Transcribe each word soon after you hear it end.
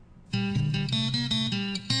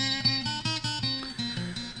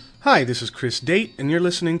Hi, this is Chris Date, and you're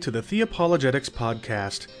listening to the Theapologetics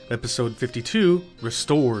Podcast, Episode 52,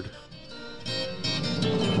 Restored.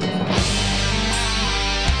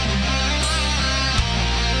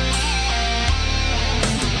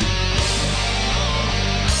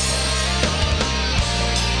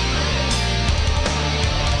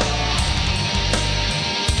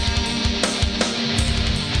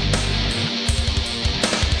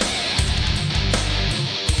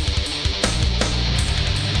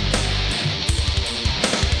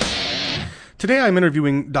 Today I'm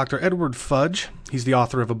interviewing Dr. Edward Fudge. He's the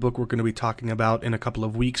author of a book we're going to be talking about in a couple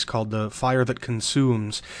of weeks called The Fire That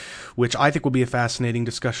Consumes, which I think will be a fascinating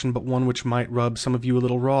discussion, but one which might rub some of you a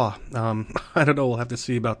little raw. I don't know, we'll have to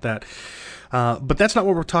see about that. But that's not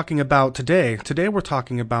what we're talking about today. Today we're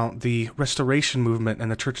talking about the Restoration Movement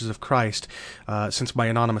and the Churches of Christ, since my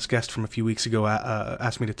anonymous guest from a few weeks ago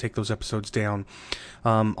asked me to take those episodes down.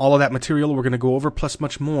 All of that material we're going to go over, plus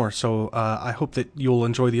much more, so I hope that you'll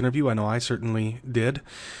enjoy the interview. I know I certainly did.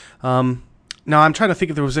 Now, I'm trying to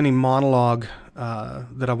think if there was any monologue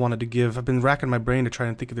that I wanted to give. I've been racking my brain to try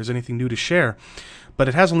and think if there's anything new to share, but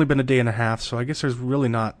it has only been a day and a half, so I guess there's really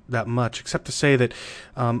not that much, except to say that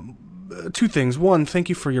two things. One, thank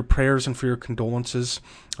you for your prayers and for your condolences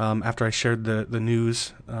after I shared the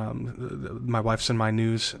news, my wife's and my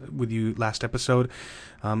news with you last episode.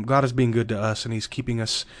 God is being good to us, and He's keeping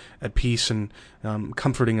us at peace and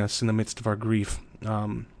comforting us in the midst of our grief.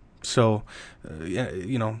 So,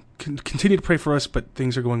 continue to pray for us, but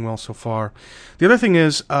things are going well so far. The other thing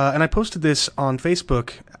is, and I posted this on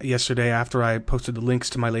Facebook yesterday after I posted the links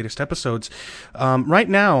to my latest episodes. Right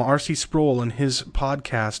now, R.C. Sproul and his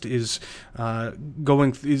podcast is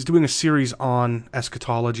doing a series on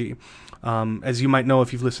eschatology. As you might know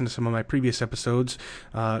if you've listened to some of my previous episodes,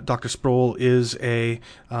 Dr. Sproul is a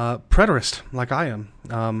preterist, like I am.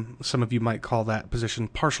 Some of you might call that position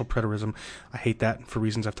partial preterism. I hate that for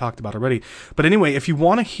reasons I've talked about already. But anyway, if you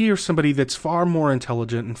want to hear somebody that's far more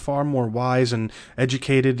intelligent and far more wise and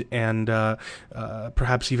educated and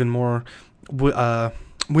perhaps even more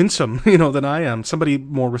winsome, than I am, somebody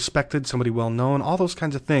more respected, somebody well-known, all those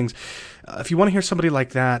kinds of things. If you want to hear somebody like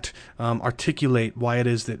that articulate why it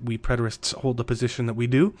is that we preterists hold the position that we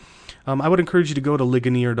do, I would encourage you to go to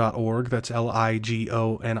ligonier.org. That's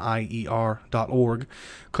ligonier.org.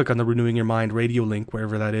 Click on the Renewing Your Mind radio link,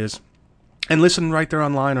 wherever that is, and listen right there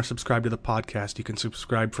online or subscribe to the podcast. You can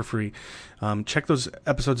subscribe for free. Check those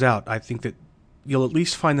episodes out. I think that you'll at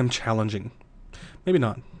least find them challenging. Maybe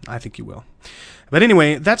not. I think you will. But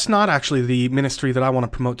anyway, that's not actually the ministry that I want to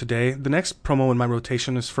promote today. The next promo in my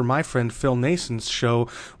rotation is for my friend Phil Nason's show,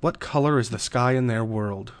 What Color is the Sky in Their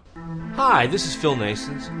World? Hi, this is Phil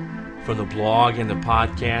Nasons from the blog and the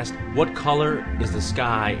podcast, What Color is the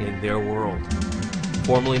Sky in Their World?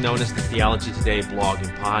 Formerly known as the Theology Today blog and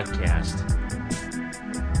podcast.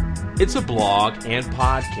 It's a blog and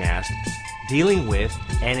podcast dealing with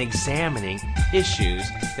and examining issues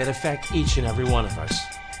that affect each and every one of us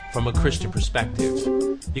from a Christian perspective.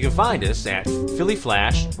 You can find us at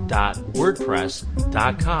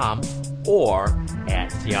phillyflash.wordpress.com or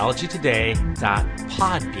at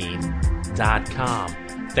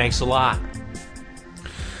theologytoday.podbean.com. Thanks a lot.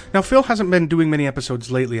 Now, Phil hasn't been doing many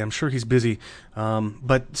episodes lately. I'm sure he's busy,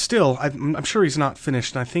 but still, I'm sure he's not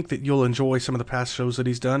finished, and I think that you'll enjoy some of the past shows that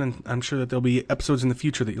he's done, and I'm sure that there'll be episodes in the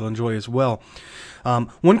future that you'll enjoy as well.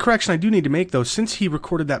 One correction I do need to make, though, since he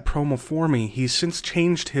recorded that promo for me, he's since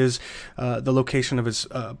changed his the location of his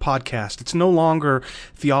podcast. It's no longer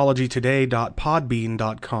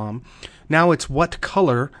theologytoday.podbean.com. Now it's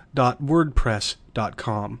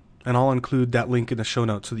whatcolor.wordpress.com. And I'll include that link in the show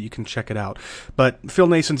notes so that you can check it out. But Phil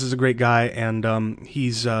Nasons is a great guy, and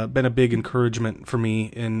he's been a big encouragement for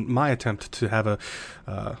me in my attempt to have a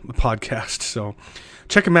podcast. So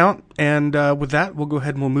check him out. And with that, we'll go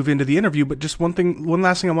ahead and we'll move into the interview. But just one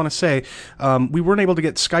last thing I want to say. We weren't able to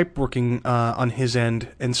get Skype working on his end,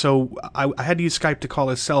 and so I had to use Skype to call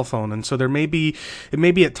his cell phone. And so it may be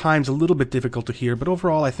at times a little bit difficult to hear, but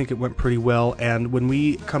overall I think it went pretty well. And when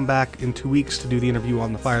we come back in 2 weeks to do the interview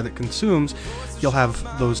on The Fire That Consumes, you'll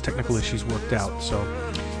have those technical issues worked out. So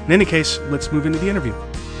in any case, let's move into the interview.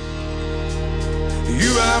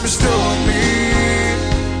 You have restored me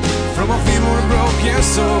from a feeble and broken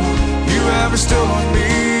soul. You have restored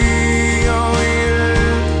me, oh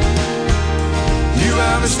yeah. You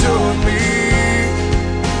have restored me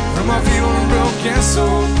from a feeble and broken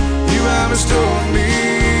soul. You have restored me,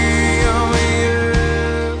 oh yeah.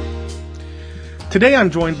 Today I'm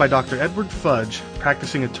joined by Dr. Edward Fudge,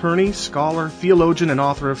 practicing attorney, scholar, theologian, and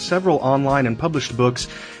author of several online and published books,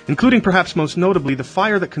 including perhaps most notably The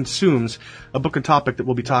Fire That Consumes, a book and topic that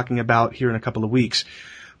we'll be talking about here in a couple of weeks.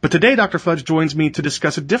 But today, Dr. Fudge joins me to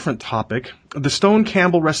discuss a different topic, the Stone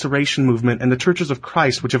Campbell Restoration Movement and the Churches of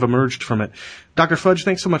Christ which have emerged from it. Dr. Fudge,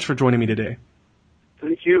 thanks so much for joining me today.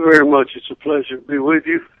 Thank you very much. It's a pleasure to be with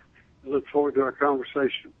you. I look forward to our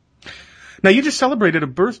conversation. Now, you just celebrated a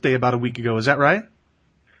birthday about a week ago, is that right?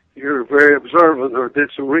 You're very observant, or did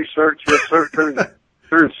some research. Yes, sir.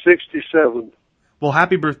 Turned 67. Well,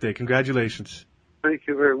 happy birthday. Congratulations. Thank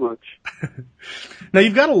you very much. Now,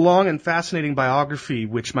 you've got a long and fascinating biography,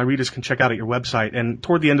 which my readers can check out at your website, and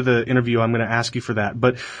toward the end of the interview, I'm going to ask you for that.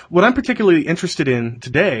 But what I'm particularly interested in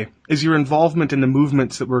today is your involvement in the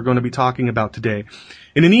movements that we're going to be talking about today.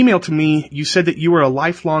 In an email to me, you said that you were a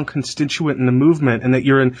lifelong constituent in the movement and that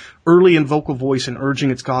you're an early and vocal voice in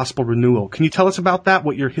urging its gospel renewal. Can you tell us about that,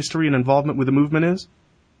 what your history and involvement with the movement is?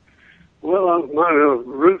 Well, my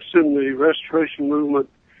roots in the Restoration Movement,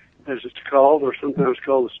 as it's called, or sometimes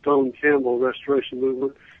called the Stone Campbell Restoration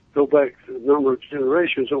Movement, go back a number of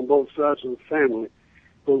generations on both sides of the family.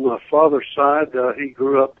 On my father's side, he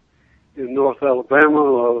grew up in North Alabama,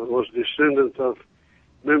 was a descendant of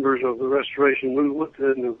members of the Restoration Movement,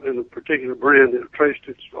 and a particular brand that traced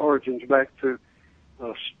its origins back to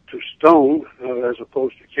Stone as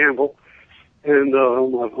opposed to Campbell. And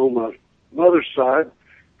on my mother's side,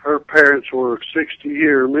 her parents were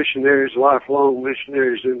 60-year missionaries, lifelong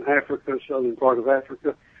missionaries in Africa, southern part of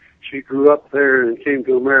Africa. She grew up there and came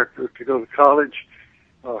to America to go to college.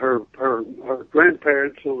 Her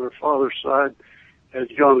grandparents on her father's side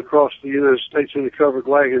had gone across the United States in a covered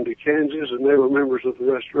wagon to Kansas, and they were members of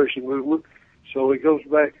the Restoration Movement. So it goes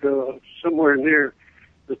back somewhere near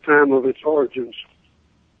the time of its origins.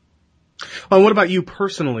 Well, what about you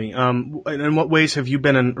personally? In what ways have you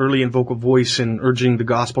been an early and vocal voice in urging the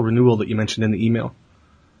gospel renewal that you mentioned in the email?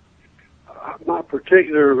 My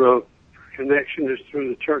particular connection is through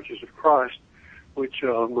the Churches of Christ, which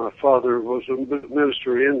my father was a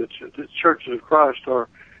minister in. The Churches of Christ are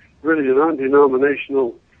really an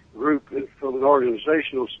undenominational group from an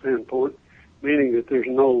organizational standpoint, meaning that there's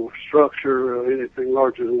no structure or anything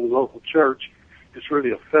larger than the local church. It's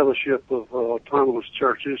really a fellowship of autonomous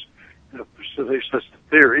churches. That's the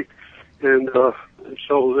theory, and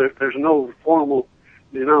so there's no formal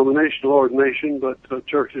denominational ordination, but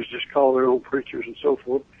churches just call their own preachers and so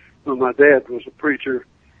forth. Well, my dad was a preacher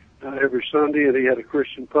every Sunday, and he had a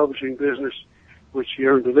Christian publishing business, which he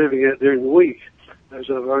earned a living at during the week. As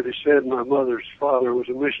I've already said, my mother's father was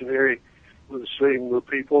a missionary with the same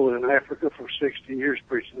people in Africa for 60 years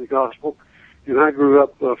preaching the gospel, and I grew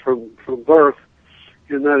up from birth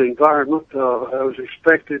in that environment. I was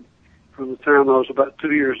expected from the time I was about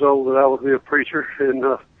 2 years old that I would be a preacher, and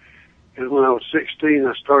when I was 16,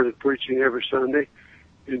 I started preaching every Sunday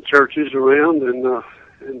in churches around,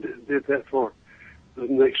 and did that for the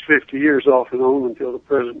next 50 years off and on until the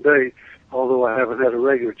present day. Although I haven't had a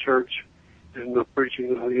regular church and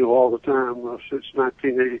preaching, all the time since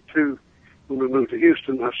 1982 when we moved to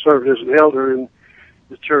Houston. I've served as an elder in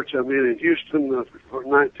the church I'm in Houston for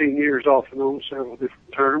 19 years off and on, several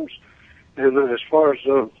different terms. And as far as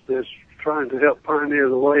trying to help pioneer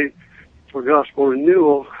the way for gospel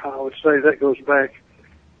renewal, I would say that goes back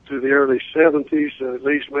to the early 70s, at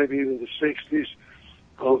least maybe even the 60s,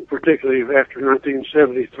 particularly after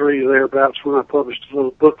 1973, thereabouts, when I published a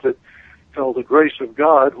little booklet called The Grace of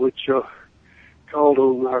God, which called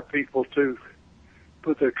on our people to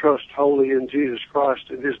put their trust wholly in Jesus Christ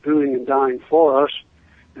and His doing and dying for us,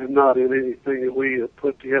 and not in anything that we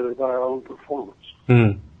put together by our own performance.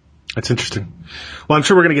 That's interesting. Well, I'm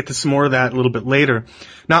sure we're going to get to some more of that a little bit later.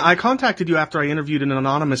 Now, I contacted you after I interviewed an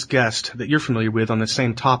anonymous guest that you're familiar with on the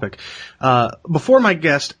same topic. Before my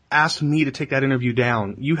guest asked me to take that interview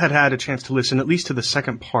down, you had a chance to listen at least to the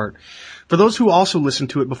second part. For those who also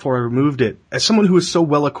listened to it before I removed it, as someone who is so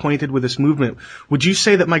well acquainted with this movement, would you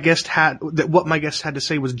say that what my guest had to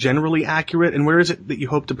say was generally accurate, and where is it that you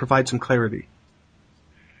hope to provide some clarity?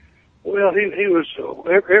 Well, he was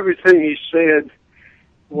everything he said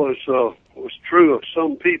was true of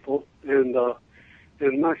some people, and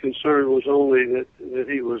my concern was only that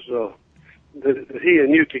he was that he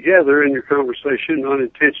and you together in your conversation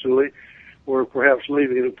unintentionally were perhaps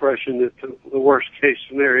leaving an impression that the worst case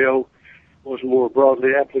scenario was more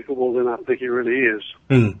broadly applicable than I think it really is.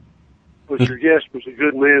 But your guest was a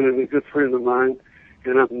good man and a good friend of mine,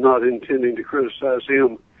 and I'm not intending to criticize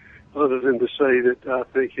him other than to say that I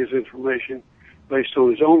think his information, based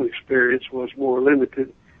on his own experience, was more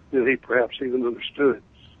limited than he perhaps even understood.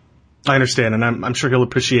 I understand, and I'm sure he'll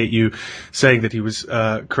appreciate you saying that he was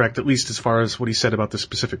correct, at least as far as what he said about the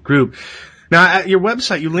specific group. Now, at your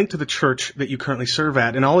website, you link to the church that you currently serve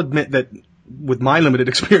at, and I'll admit that with my limited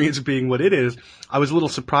experience being what it is, I was a little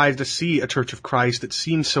surprised to see a Church of Christ that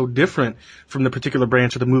seems so different from the particular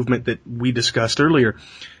branch of the movement that we discussed earlier.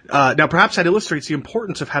 Now, perhaps that illustrates the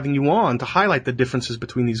importance of having you on to highlight the differences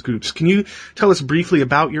between these groups. Can you tell us briefly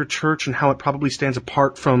about your church and how it probably stands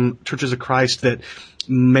apart from Churches of Christ that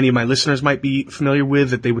many of my listeners might be familiar with,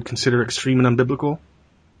 that they would consider extreme and unbiblical?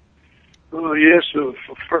 Yes.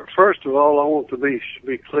 First of all, I want to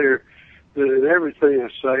be clear that in everything I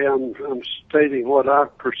say, I'm stating what I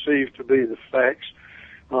perceive to be the facts.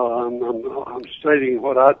 I'm stating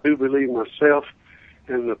what I do believe myself,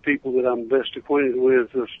 and the people that I'm best acquainted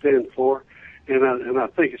with stand for. And I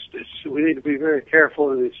think we need to be very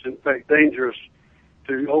careful, and it's in fact dangerous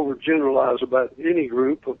to overgeneralize about any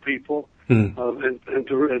group of people, and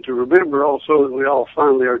to remember also that we all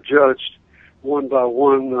finally are judged one by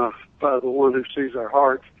one by the one who sees our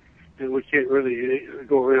hearts, and we can't really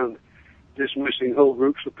go around dismissing whole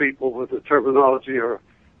groups of people with a terminology or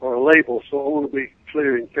a label. So I want to be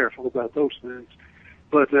clear and careful about those things.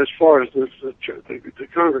 But as far as the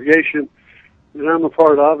congregation that I'm a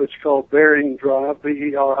part of, it's called Bering Drive,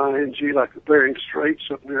 B-E-R-I-N-G, like the Bering Straits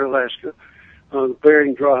up near Alaska, the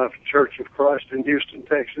Bering Drive Church of Christ in Houston,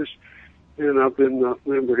 Texas. And I've been a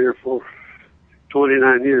member here for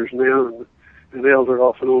 29 years now, and an elder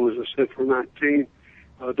off and on, as I said, for 19,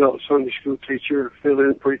 adult Sunday school teacher,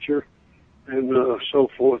 fill-in preacher, and so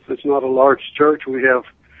forth. It's not a large church. We have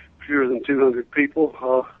fewer than 200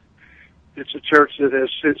 people. It's a church that has,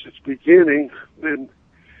 since its beginning, been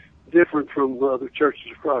different from other churches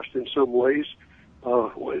of Christ in some ways. It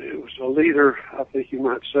was a leader, I think you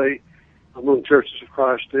might say, among churches of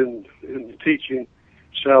Christ in teaching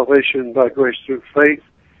salvation by grace through faith.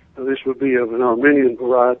 This would be of an Arminian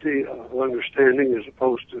variety of understanding as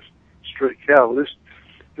opposed to strict Calvinist.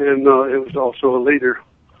 And it was also a leader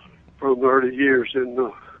from the early years in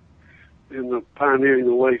the pioneering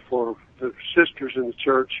the way for the sisters in the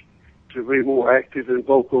church to be more active and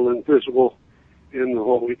vocal and visible in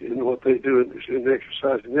what they do in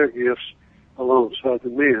exercising their gifts alongside the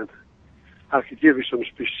men. I could give you some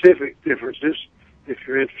specific differences if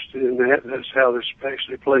you're interested in that. That's how this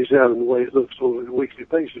actually plays out in the way it looks on a weekly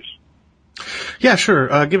basis. Yeah,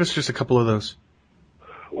 sure. Give us just a couple of those.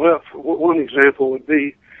 Well, one example would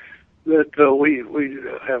be that we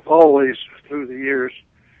have always, through the years,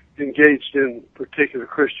 engaged in particular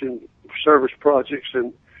Christian service projects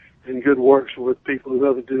and good works with people in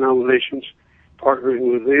other denominations,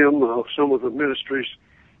 partnering with them. Some of the ministries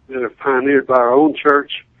that are pioneered by our own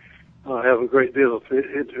church have a great deal of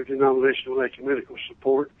interdenominational ecumenical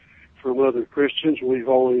support from other Christians. We've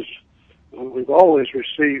always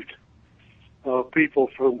received people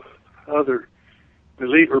from other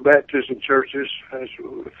believer baptism churches as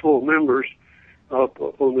full members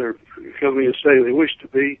upon their coming and saying they wish to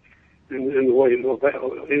be in the way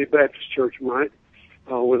any Baptist church might,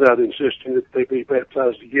 without insisting that they be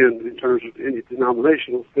baptized again in terms of any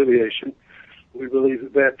denominational affiliation. We believe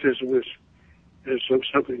that baptism is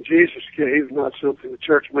something Jesus gave, not something the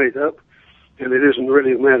church made up, and it isn't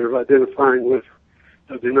really a matter of identifying with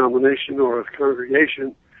a denomination or a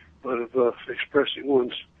congregation, but of expressing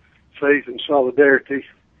one's faith and solidarity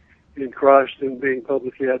in Christ and being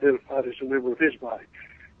publicly identified as a member of His body.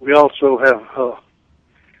 We also have,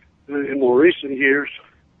 in more recent years,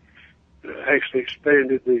 actually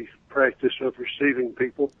expanded the practice of receiving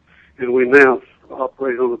people, and we now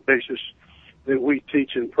operate on the basis that we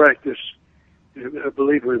teach and practice a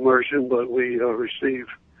believer immersion, but we receive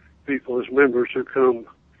people as members who come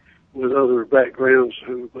with other backgrounds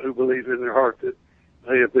who believe in their heart that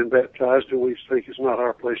they have been baptized, and we think it's not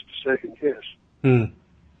our place to second guess.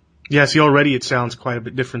 Yeah, see, already it sounds quite a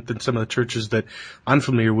bit different than some of the churches that I'm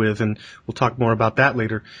familiar with, and we'll talk more about that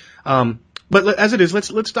later. But as it is,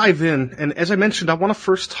 let's dive in. And as I mentioned, I want to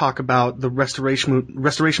first talk about the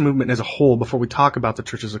restoration movement as a whole before we talk about the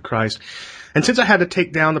Churches of Christ. And since I had to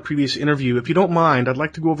take down the previous interview, if you don't mind, I'd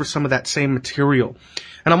like to go over some of that same material.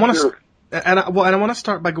 And I want to. Sure. And I want to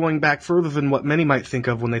start by going back further than what many might think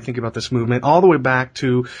of when they think about this movement, all the way back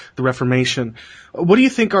to the Reformation. What do you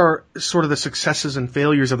think are sort of the successes and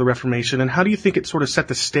failures of the Reformation, and how do you think it sort of set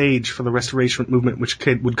the stage for the Restoration movement, which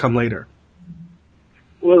would come later?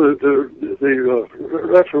 Well, the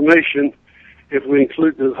Reformation, if we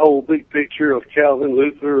include the whole big picture of Calvin,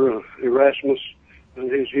 Luther, Erasmus, and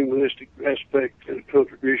his humanistic aspect and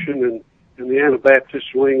contribution, and the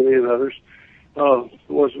Anabaptist wing and others,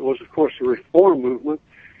 was of course the Reform movement,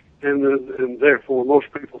 and therefore most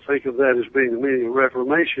people think of that as being the meaning of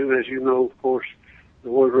Reformation. As you know, of course, the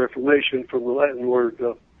word Reformation from the Latin word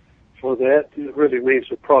for that, it really means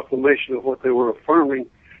a proclamation of what they were affirming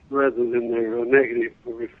rather than their negative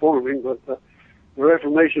reforming. But the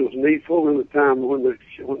Reformation was needful in a time when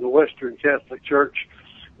the Western Catholic Church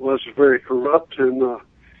was very corrupt, and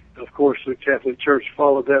of course the Catholic Church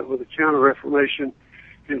followed that with a Counter-Reformation,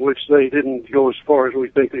 in which they didn't go as far as we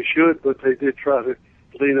think they should, but they did try to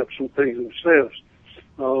clean up some things themselves.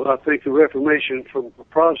 I think the Reformation, from a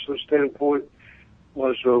Protestant standpoint,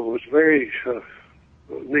 was very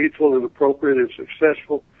needful and appropriate and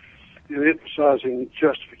successful in emphasizing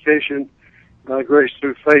justification by grace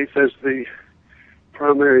through faith as the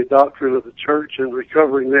primary doctrine of the Church, and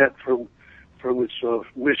recovering that from its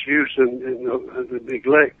misuse and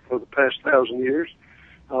neglect for the past 1,000 years.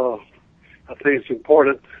 I think it's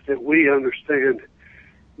important that we understand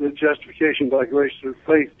that justification by grace through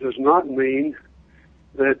faith does not mean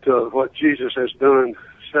that what Jesus has done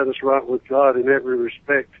set us right with God in every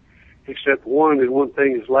respect, except one, and one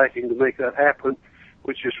thing is lacking to make that happen,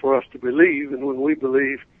 which is for us to believe. And when we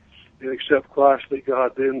believe and accept Christ, that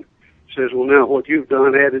God then says, well, now what you've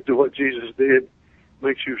done added to what Jesus did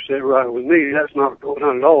makes you set right with me. That's not going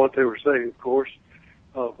on at all what they were saying, of course.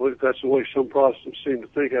 But that's the way some Protestants seem to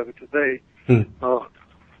think of it today. The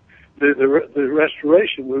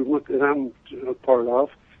Restoration movement that I'm a part of,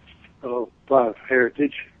 by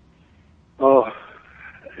heritage,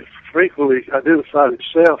 frequently identified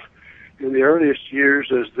itself in the earliest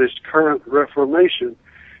years as this current Reformation.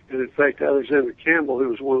 And in fact, Alexander Campbell, who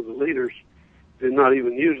was one of the leaders, did not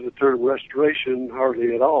even use the term restoration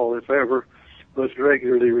hardly at all, if ever, but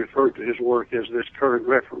regularly referred to his work as this current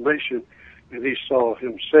Reformation. And he saw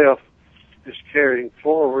himself as carrying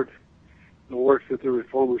forward the work that the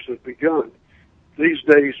Reformers had begun. These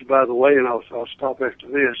days, by the way, and I'll stop after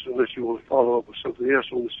this unless you want to follow up with something else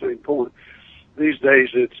on the same point. These days,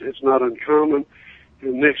 it's not uncommon.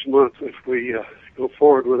 And next month, if we go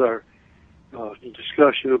forward with our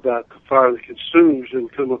discussion about the fire that consumes, it'll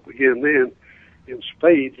come up again then in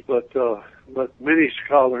spades. But many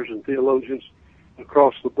scholars and theologians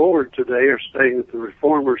across the board today are saying that the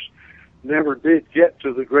Reformers never did get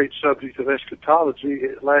to the great subject of eschatology,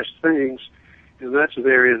 last things, and that's an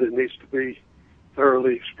area that needs to be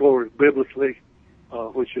thoroughly explored biblically,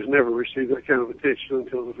 which has never received that kind of attention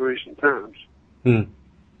until the recent times.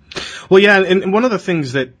 Well, yeah, and one of the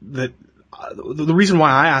things that the reason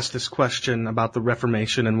why I asked this question about the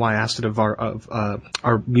Reformation and why I asked it of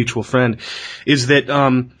our mutual friend is that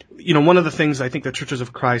one of the things I think the Churches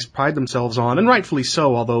of Christ pride themselves on, and rightfully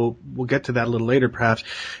so, although we'll get to that a little later perhaps,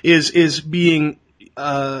 is being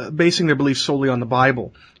basing their beliefs solely on the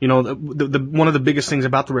Bible. You know, one of the biggest things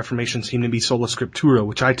about the Reformation seemed to be sola scriptura,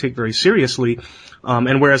 which I take very seriously.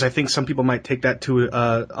 And whereas I think some people might take that to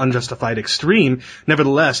an unjustified extreme,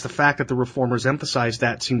 nevertheless, the fact that the Reformers emphasized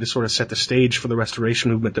that seemed to sort of set the stage for the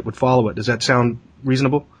Restoration movement that would follow it. Does that sound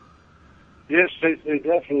reasonable? Yes, they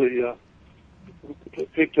definitely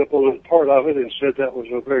picked up on that part of it and said that was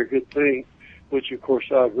a very good thing, which of course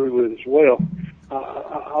I agree with as well.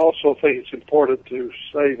 I also think it's important to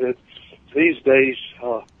say that these days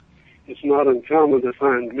it's not uncommon to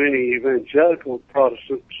find many evangelical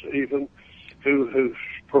Protestants even who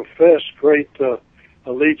profess great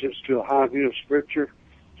allegiance to a high view of Scripture,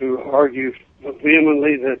 who argue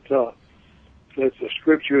vehemently that the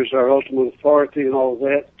Scripture is our ultimate authority and all of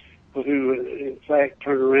that, but who in fact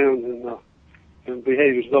turn around and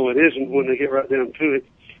behave as though it isn't when they get right down to it,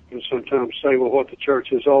 and sometimes say, well, what the Church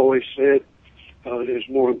has always said is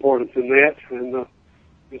more important than that, and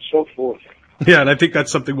so forth. Yeah, and I think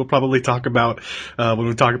that's something we'll probably talk about when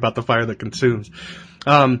we talk about the fire that consumes.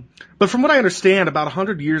 But from what I understand, about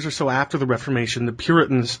 100 years or so after the Reformation, the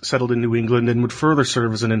Puritans settled in New England and would further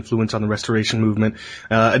serve as an influence on the Restoration movement.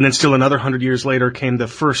 And then still another 100 years later came the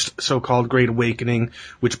first so-called Great Awakening,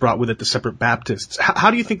 which brought with it the Separate Baptists. How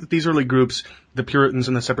do you think that these early groups, the Puritans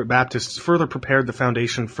and the Separate Baptists, further prepared the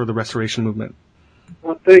foundation for the Restoration movement?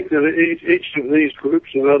 I think that each of these groups,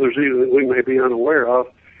 and others even that we may be unaware of,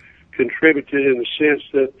 contributed in the sense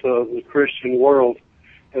that the Christian world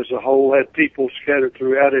as a whole had people scattered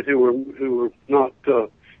throughout it who were not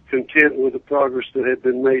content with the progress that had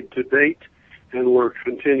been made to date, and were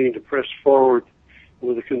continuing to press forward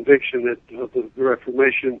with the conviction that the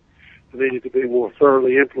Reformation needed to be more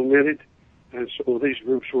thoroughly implemented. And so these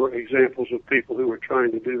groups were examples of people who were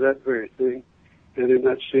trying to do that very thing. And in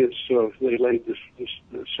that sense, they laid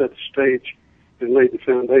set the stage and laid the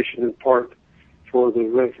foundation in part for the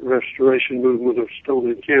Restoration movement of Stone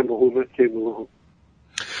and Campbell when that came along.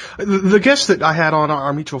 The guest that I had on,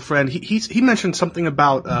 our mutual friend, he mentioned something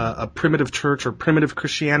about a primitive church or primitive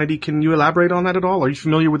Christianity. Can you elaborate on that at all? Are you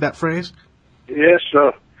familiar with that phrase? Yes,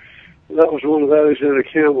 that was one of Alexander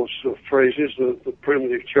Campbell's phrases, the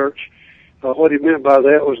primitive church. What he meant by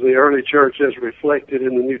that was the early church as reflected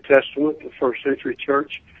in the New Testament, the first century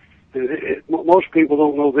church. And most people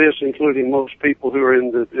don't know this, including most people who are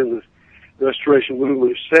in the Restoration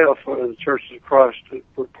movement itself, the Churches of Christ,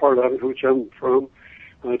 were part of it, which I'm from.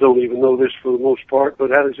 I don't even know this for the most part,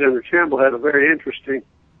 but Alexander Campbell had a very interesting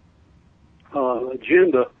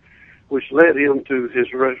agenda which led him to his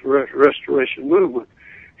Restoration movement.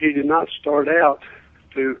 He did not start out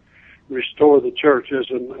to restore the church as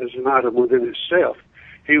an item within itself.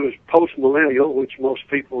 He was post-millennial, which most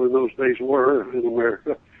people in those days were in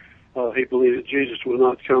America. He believed that Jesus would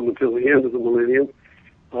not come until the end of the millennium.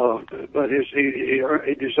 But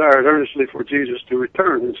he desired earnestly for Jesus to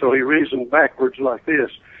return, and so he reasoned backwards like this.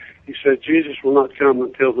 He said, Jesus will not come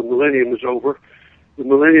until the millennium is over. The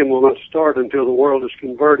millennium will not start until the world is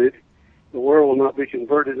converted. The world will not be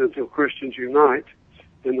converted until Christians unite.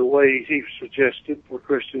 And the way he suggested for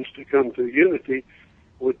Christians to come to unity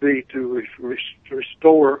would be to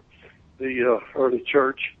restore the early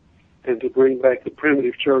church and to bring back the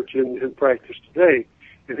primitive church in practice today.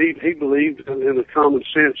 And he believed in the common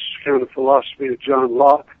sense kind of philosophy of John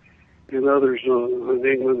Locke and others in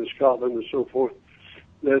England and Scotland and so forth,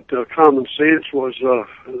 that common sense was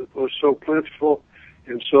so plentiful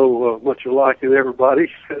and so much alike in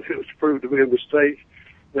everybody that it was proved to be a mistake.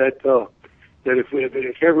 That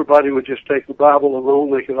if everybody would just take the Bible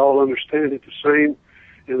alone, they could all understand it the same,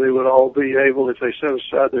 and they would all be able, if they set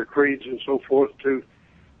aside their creeds and so forth, to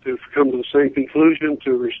come to the same conclusion,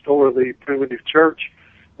 to restore the primitive church.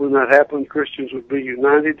 When that happened, Christians would be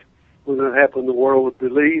united. When that happened, the world would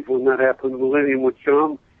believe. When that happened, the millennium would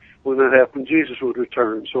come. When that happened, Jesus would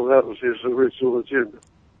return. So that was his original agenda.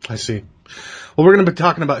 I see. Well, we're going to be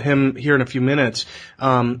talking about him here in a few minutes.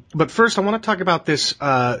 But first, I want to talk about this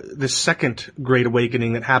second Great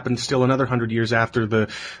Awakening that happened still another 100 years after the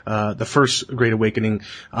first Great Awakening.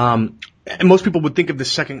 And most people would think of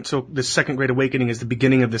this second Great Awakening as the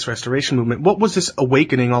beginning of this Restoration movement. What was this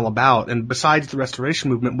awakening all about? And besides the Restoration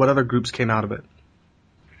movement, what other groups came out of it?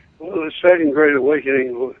 Well, the second Great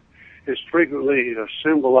Awakening is frequently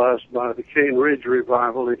symbolized by the Cane Ridge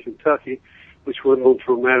Revival in Kentucky, which went on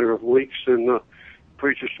for a matter of weeks, and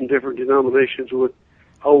preachers from different denominations would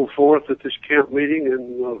hold forth at this camp meeting,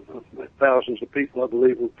 and thousands of people, I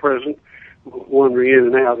believe, were present, wandering in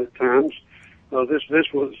and out at times.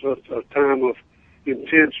 This was a time of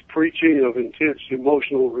intense preaching, of intense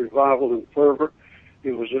emotional revival and fervor.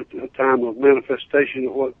 It was a time of manifestation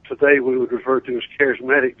of what today we would refer to as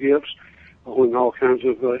charismatic gifts, when all kinds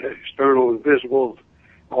of external and visible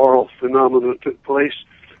oral phenomena took place.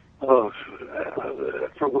 From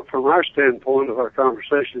our standpoint of our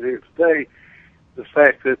conversation here today, the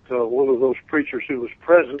fact that one of those preachers who was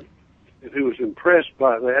present and who was impressed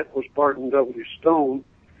by that was Barton W. Stone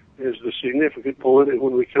is the significant point. And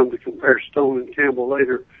when we come to compare Stone and Campbell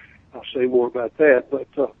later, I'll say more about that. But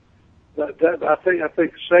I think the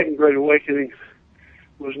Second Great Awakening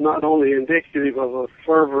was not only indicative of a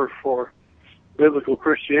fervor for biblical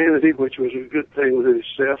Christianity, which was a good thing within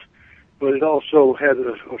itself, but it also had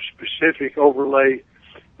a specific overlay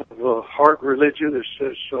of heart religion, as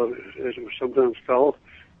it was sometimes called,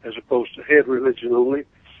 as opposed to head religion only,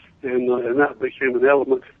 and that became an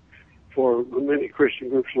element for many Christian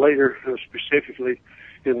groups later, specifically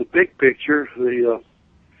in the big picture, the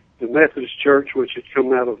Methodist Church, which had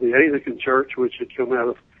come out of the Anglican Church, which had come out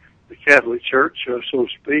of the Catholic Church, so to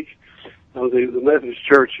speak. The Methodist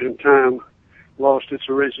Church in time lost its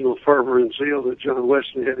original fervor and zeal that John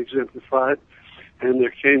Wesley had exemplified, and there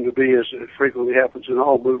came to be, as it frequently happens in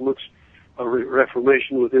all movements, a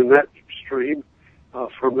reformation within that stream.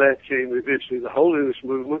 From that came eventually the Holiness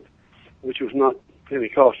movement, which was not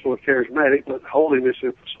Pentecostal or charismatic, but holiness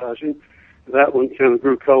emphasizing. That one kind of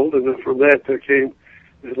grew cold, and then from that there came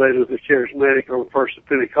later the charismatic, or first the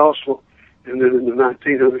Pentecostal, and then in the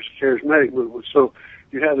 1900s the charismatic movement. So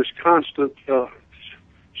you have this constant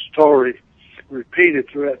story repeated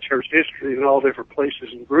throughout church history in all different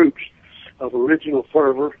places and groups of original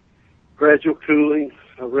fervor, gradual cooling,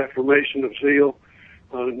 a reformation of zeal,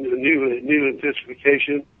 new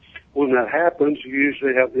intensification. When that happens, you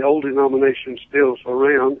usually have the old denomination still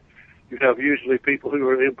around. You have usually people who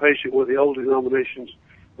are impatient with the old denomination's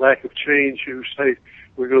lack of change, who say,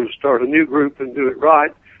 we're going to start a new group and do it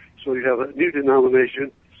right. So you have a new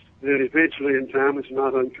denomination. Then eventually in time, it's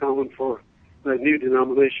not uncommon for that new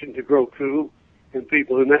denomination to grow cool, and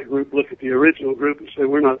people in that group look at the original group and say,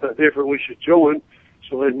 we're not that different, we should join.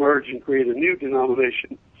 So they merge and create a new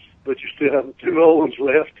denomination, but you still have the two old ones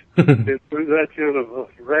left. And through that kind of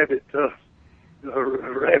rabbit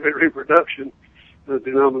reproduction, the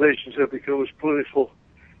denominations have become as plentiful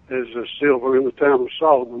as silver in the time of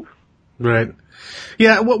Solomon. Right.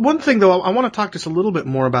 Yeah, one thing, though, I want to talk just a little bit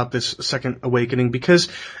more about this Second Awakening because,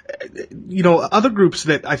 other groups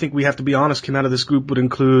that I think we have to be honest came out of this group would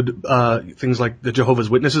include things like the Jehovah's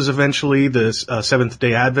Witnesses eventually, the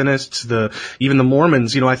Seventh-day Adventists, even the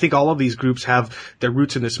Mormons. I think all of these groups have their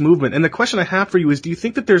roots in this movement. And the question I have for you is, do you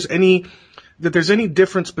think that there's any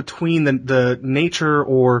difference between the nature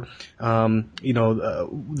or,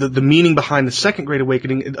 the meaning behind the Second Great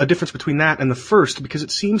Awakening, a difference between that and the first? Because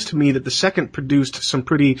it seems to me that the second produced some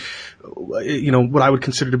pretty, what I would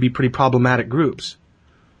consider to be pretty problematic groups.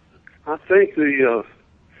 I think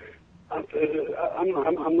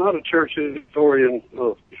I'm not a church historian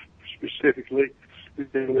specifically,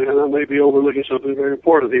 and I may be overlooking something very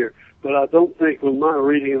important here, but I don't think with my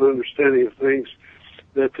reading and understanding of things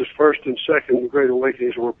that the first and second Great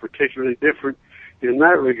Awakenings were particularly different in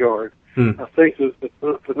that regard. I think that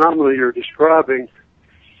the phenomena you're describing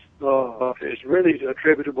is really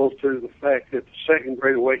attributable to the fact that the Second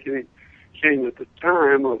Great Awakening came at the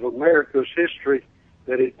time of America's history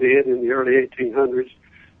that it did in the early 1800s.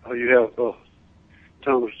 You have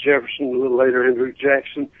Thomas Jefferson, a little later Andrew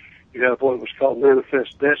Jackson. You have what was called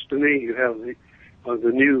Manifest Destiny. You have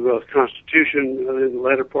the new Constitution in the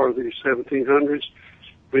latter part of the 1700s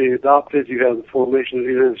being adopted. You have the formation of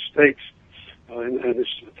the United States in this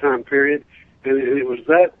time period, and it was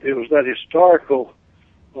that historical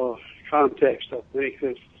context, I think,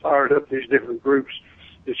 that fired up these different groups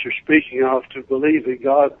that you're speaking of to believe that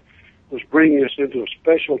God was bringing us into a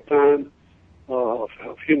special time of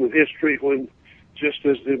human history when, just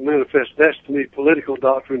as the Manifest Destiny political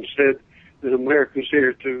doctrine said that America's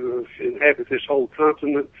here to inhabit this whole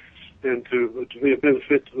continent and to be a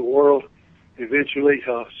benefit to the world. Eventually,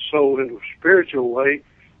 so in a spiritual way,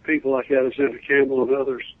 people like Alexander Campbell and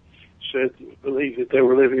others believed that they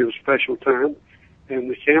were living in a special time, and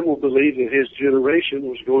the Campbell believed that his generation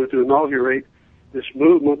was going to inaugurate this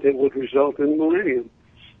movement that would result in the millennium,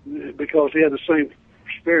 because he had the same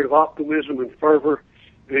spirit of optimism and fervor,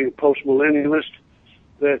 being a post-millennialist,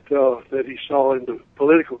 that he saw in the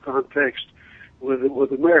political context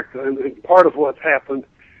with America. And part of what happened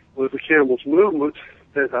with the Campbell's movement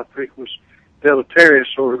that I think was deleterious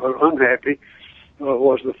or unhappy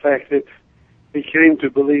was the fact that he came to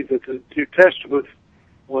believe that the New Testament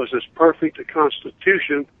was as perfect a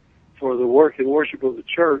constitution for the work and worship of the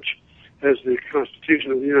church as the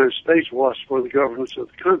Constitution of the United States was for the governance of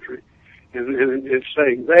the country. And in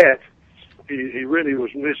saying that, he really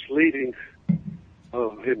was misleading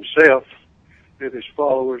himself and his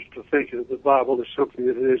followers to think that the Bible is something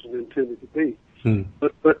that it isn't intended to be.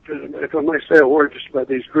 But if I may say a word just about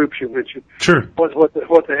these groups you mentioned, sure. What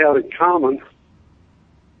they have in common,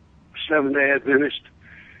 Seventh-day Adventist,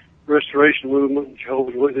 Restoration Movement,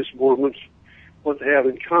 Jehovah's Witness, Mormons, what they have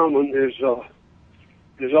in common is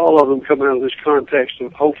all of them come out of this context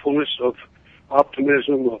of hopefulness, of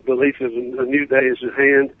optimism, of belief that a new day is at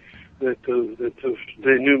hand, that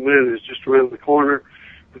the new man is just around the corner,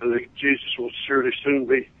 that Jesus will surely soon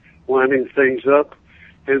be winding things up.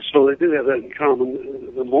 And so they do have that in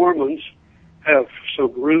common. The Mormons have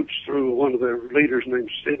some roots through one of their leaders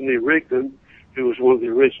named Sidney Rigdon, who was one of the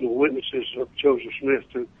original witnesses of Joseph Smith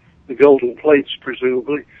to the Golden Plates,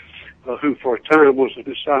 presumably, who for a time was a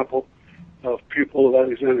disciple, pupil of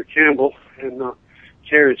Alexander Campbell, and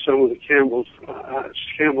carried some of the Campbell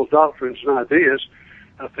doctrines and ideas,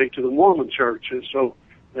 I think, to the Mormon church. And so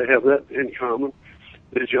they have that in common.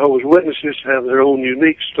 The Jehovah's Witnesses have their own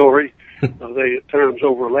unique story. They at times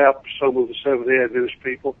overlap some of the Seventh-day Adventist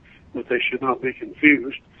people, but they should not be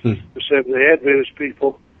confused. The Seventh-day Adventist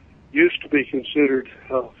people used to be considered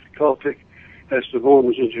cultic, as the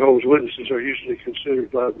Mormons and Jehovah's Witnesses are usually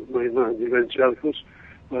considered by the mainline evangelicals.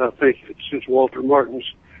 But I think that since Walter Martin's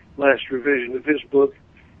last revision of his book,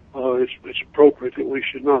 it's appropriate that we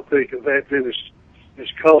should not think of Adventists as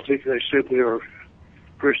cultic. They simply are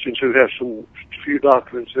Christians who have some few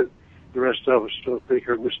doctrines that the rest of us think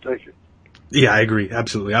are mistaken. Yeah, I agree.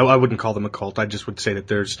 Absolutely. I wouldn't call them a cult. I just would say that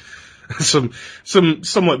there's some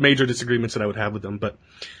somewhat major disagreements that I would have with them. But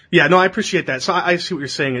yeah, no, I appreciate that. So I see what you're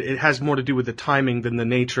saying. It has more to do with the timing than the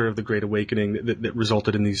nature of the Great Awakening that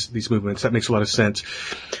resulted in these movements. That makes a lot of sense.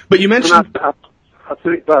 But you mentioned... I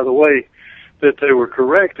think, by the way, that they were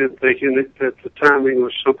correct in thinking that the timing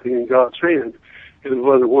was something in God's hand. And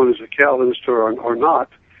whether one is a Calvinist or not,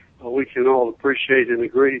 we can all appreciate and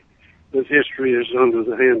agree that history is under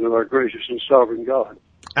the hand of our gracious and sovereign God.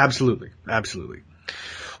 Absolutely. Absolutely.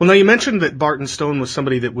 Well, now you mentioned that Barton Stone was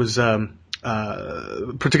somebody that was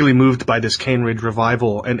particularly moved by this Cane Ridge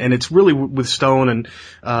revival, and it's really with Stone and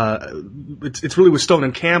it's really with Stone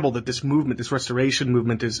and Campbell that this movement, this restoration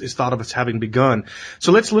movement, is thought of as having begun.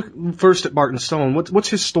 So let's look first at Barton Stone. What's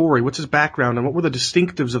his story? What's his background, and what were the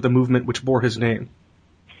distinctives of the movement which bore his name?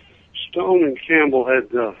 Stone and Campbell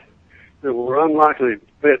they were unlikely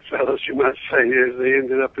bedfellows, you might say, as they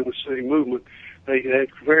ended up in the same movement. They had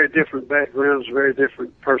very different backgrounds, very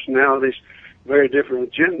different personalities, very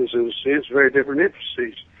different agendas in a sense, very different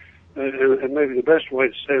emphases. And maybe the best way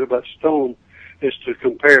to say it about Stone is to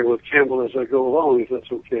compare with Campbell as I go along, if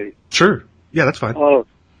that's okay. Sure. Yeah, that's fine.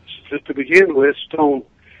 To begin with, Stone,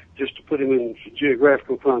 just to put him in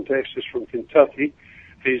geographical context, is from Kentucky.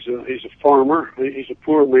 He's a farmer. He's a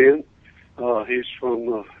poor man.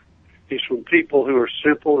 He's from people who are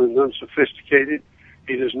simple and unsophisticated.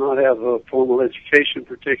 He does not have a formal education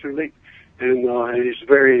particularly, and he's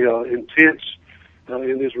very intense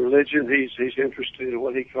in his religion. He's interested in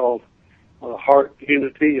what he called heart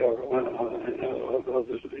unity, or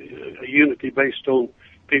a unity based on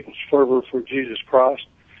people's fervor for Jesus Christ,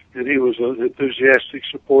 and he was an enthusiastic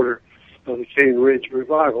supporter of the Cane Ridge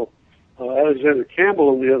revival. Alexander Campbell,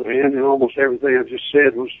 on the other hand, in almost everything I just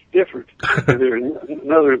said, was different. And there's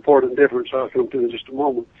another important difference I'll come to in just a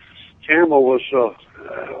moment. Campbell was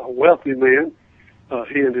a wealthy man.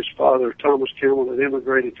 He and his father, Thomas Campbell, had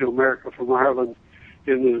immigrated to America from Ireland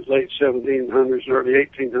in the late 1700s, early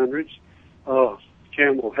 1800s.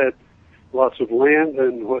 Campbell had lots of land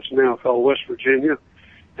in what's now called West Virginia,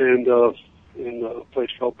 and in a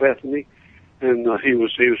place called Bethany. And he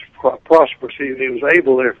was prosperous. He was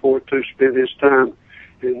able, therefore, to spend his time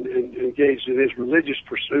engaged in his religious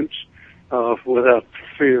pursuits without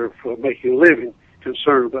fear of making a living,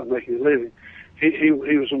 concern about making a living. He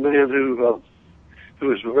was a man who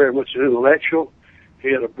was very much an intellectual.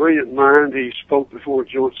 He had a brilliant mind. He spoke before a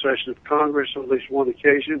joint session of Congress on at least one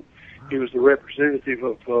occasion. He was the representative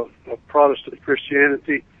of Protestant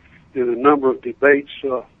Christianity in a number of debates,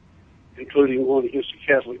 including one against a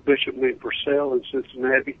Catholic bishop named Purcell in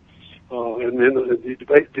Cincinnati. And then the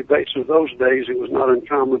debates of those days, it was not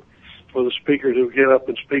uncommon for the speaker to get up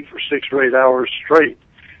and speak for 6 or 8 hours straight.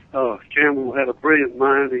 Campbell had a brilliant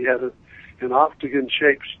mind. He had an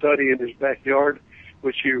octagon-shaped study in his backyard,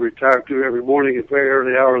 which he retired to every morning at a very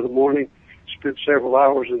early hour of the morning, spent several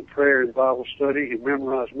hours in prayer and Bible study. He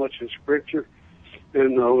memorized much in Scripture,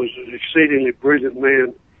 and was an exceedingly brilliant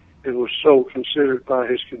man, and was so considered by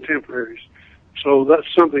his contemporaries. So that's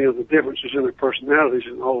something of the differences in their personalities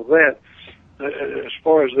and all of that. As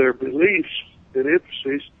far as their beliefs and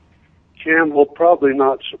emphases, Campbell, probably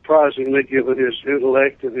not surprisingly, given his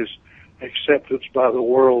intellect and his acceptance by the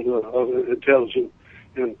world of intelligent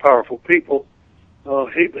and powerful people,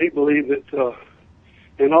 he believed that,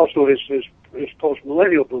 and also his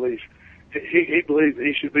post-millennial belief, he believed that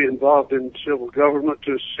he should be involved in civil government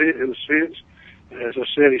in a sense. As I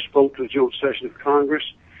said, he spoke to the joint session of Congress.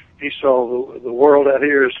 He saw the world out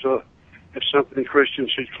here as something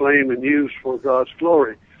Christians should claim and use for God's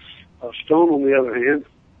glory. Stone, on the other hand,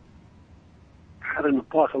 had an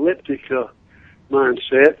apocalyptic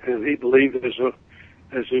mindset, and he believed, as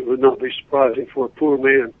it would not be surprising for a poor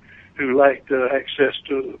man who lacked access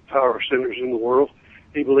to the power centers in the world,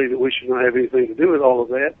 he believed that we should not have anything to do with all of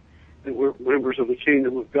that, that we're members of the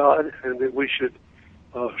kingdom of God, and that we should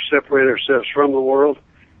separate ourselves from the world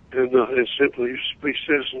and simply be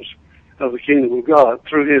citizens of the kingdom of God.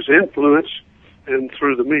 Through his influence and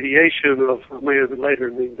through the mediation of a man later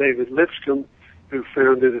named David Lipscomb, who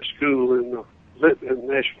founded a school in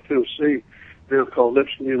Nashville, Tennessee, now called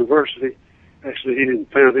Lipscomb University. Actually, he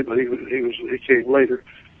didn't found it, but he came later.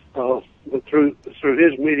 But through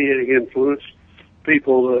his mediating influence,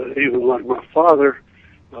 people even like my father,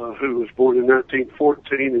 who was born in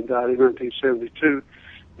 1914 and died in 1972,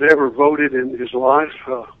 never voted in his life,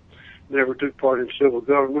 never took part in civil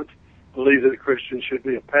government, believed that a Christian should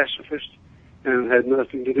be a pacifist, and had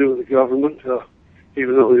nothing to do with the government,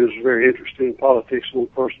 even though he was very interested in politics on a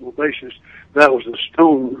personal basis. That was the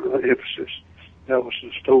Stone emphasis. That was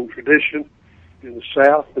the Stone tradition in the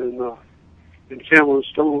South, and Campbell and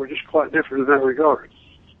Stone were just quite different in that regard.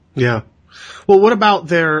 Yeah. Well, what about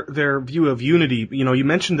their view of unity? You know, you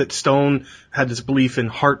mentioned that Stone had this belief in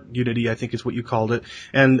heart unity, I think is what you called it.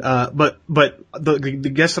 And, but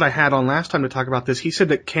the guest that I had on last time to talk about this, he said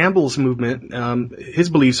that Campbell's movement, his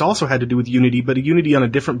beliefs also had to do with unity, but a unity on a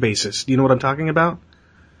different basis. Do you know what I'm talking about?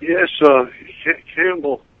 Yes,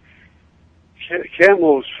 Campbell's,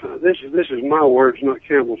 this is my words, not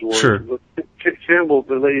Campbell's words. Sure. But Campbell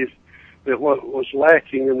believed that what was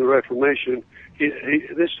lacking in the Reformation,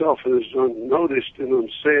 this often is unnoticed and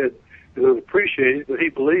unsaid and unappreciated, but he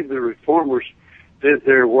believed the reformers did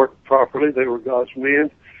their work properly. They were God's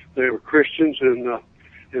men. They were Christians, and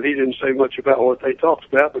he didn't say much about what they talked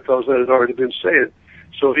about because that had already been said.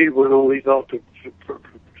 So he went on, he thought,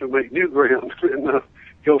 to make new ground and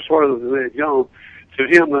go farther than they had gone. To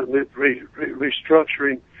him, that meant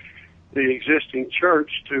restructuring the existing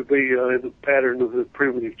church to be in the pattern of the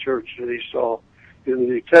primitive church that he saw in the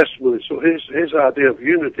New Testament. So his idea of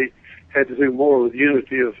unity had to do more with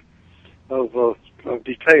unity of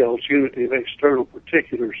details, unity of external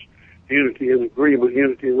particulars, unity in agreement,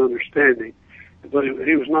 unity in understanding. But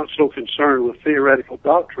he was not so concerned with theoretical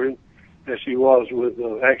doctrine as he was with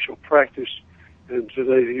actual practice. And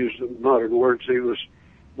today, to use the modern words, he was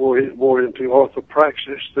more into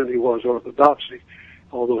orthopraxis than he was orthodoxy,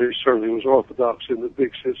 although he certainly was orthodox in the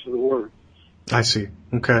big sense of the word. I see.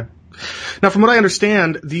 Okay. Now, from what I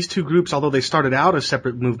understand, these two groups, although they started out as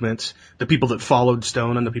separate movements, the people that followed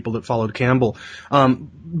Stone and the people that followed Campbell,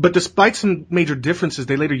 but despite some major differences,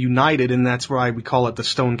 they later united, and that's why we call it the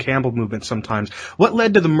Stone-Campbell movement sometimes. What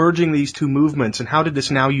led to the merging of these two movements, and how did this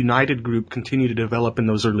now united group continue to develop in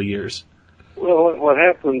those early years? Well, what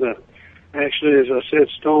happened, actually, as I said,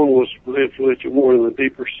 Stone was influential more in the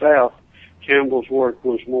deeper South. Campbell's work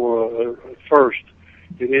was more first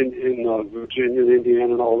in Virginia and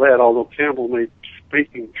Indiana and all that, although Campbell made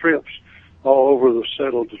speaking trips all over the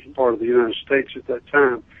settled part of the United States at that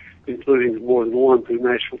time, including more than one to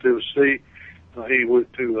Nashville, Tennessee. He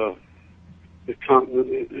went to the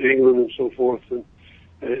continent, England and so forth, and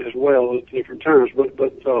as well at different times.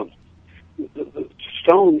 But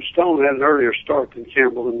Stone had an earlier start than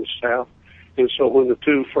Campbell in the South, and so when the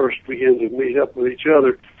two first began to meet up with each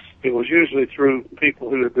other, it was usually through people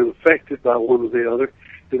who had been affected by one or the other,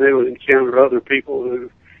 and they would encounter other people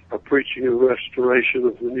who are preaching a restoration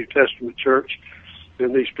of the New Testament church,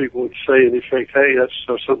 and these people would say, in effect, hey,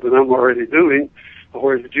 that's something I'm already doing.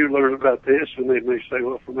 Where did you learn about this? And they may say,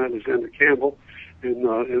 well, from Alexander Campbell,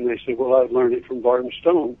 and they say, well, I learned it from Barton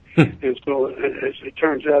Stone. And so, as it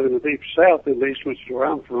turns out, in the Deep South, at least, which is where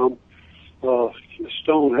I'm from,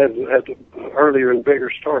 Stone had an earlier and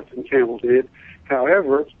bigger start than Campbell did.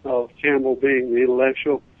 However, Campbell, being the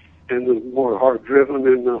intellectual and the more hard-driven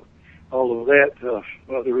and all of that,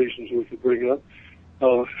 other reasons we could bring up,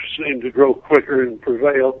 seemed to grow quicker and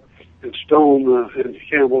prevail. And Stone and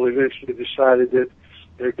Campbell eventually decided that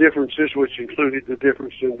their differences, which included the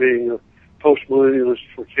difference in being a post-millennialist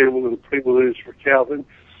for Campbell and a premillennialist for Calvin,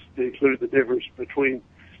 they included the difference between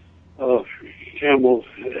Campbell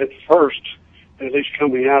at first, at least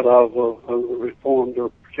coming out of a Reformed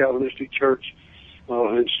or Calvinistic church,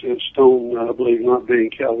 and Stone, I believe, not being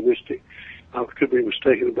Calvinistic. I could be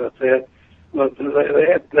mistaken about that. But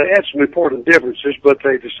they had some important differences, but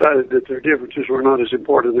they decided that their differences were not as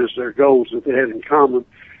important as their goals that they had in common,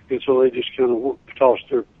 and so they just kind of tossed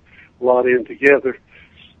their lot in together.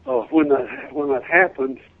 When that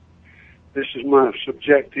happened, this is my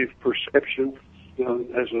subjective perception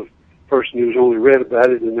as a person who's only read about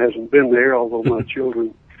it and hasn't been there, although my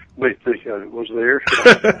children may think I was there.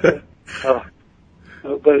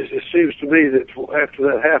 But it seems to me that after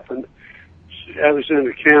that happened,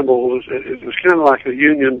 Alexander Campbell was kind of like a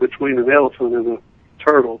union between an elephant and a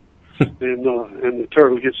turtle, and the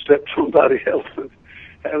turtle gets stepped on by the elephant.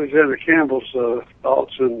 Alexander Campbell's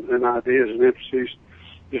thoughts and ideas and emphases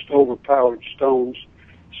just overpowered Stone's,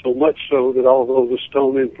 so much so that although the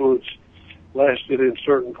Stone influence lasted in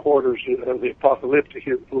certain quarters, the apocalyptic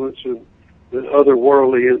influence and the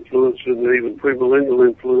otherworldly influence and even premillennial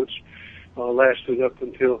influence lasted up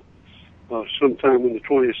until sometime in the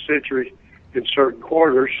 20th century in certain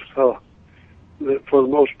quarters. For the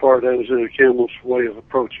most part, Alexander Campbell's way of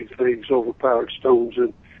approaching things overpowered Stone's,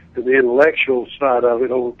 and the intellectual side of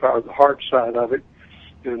it overpowered the heart side of it,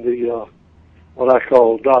 and the what I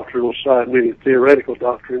call doctrinal side, meaning theoretical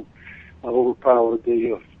doctrine, overpowered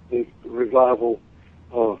the revival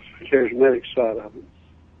charismatic side of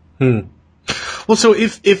it. Well, so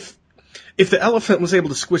if the elephant was able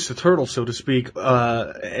to squish the turtle, so to speak,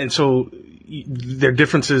 and so their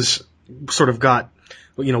differences sort of got,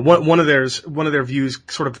 one of their views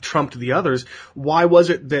sort of trumped the others, why was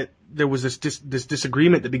it that there was this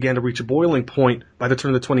disagreement that began to reach a boiling point by the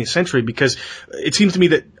turn of the 20th century? Because it seems to me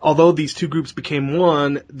that although these two groups became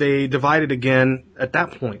one, they divided again at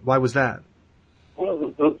that point. Why was that? Well,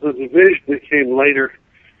 the division that came later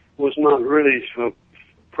was not really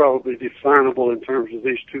probably definable in terms of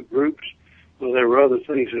these two groups. Well, there were other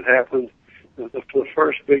things that happened. The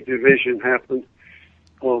first big division happened.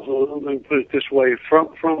 Let me put it this way: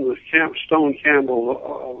 from the Stone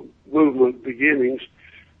Campbell movement beginnings,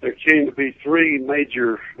 there came to be three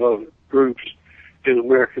major groups in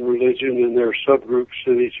American religion, and there are subgroups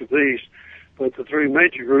in each of these. But the three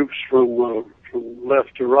major groups from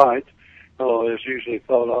left to right, as usually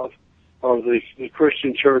thought of, are the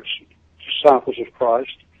Christian Church Disciples of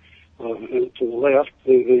Christ. To the left,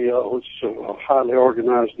 which is a highly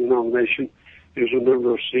organized denomination, is a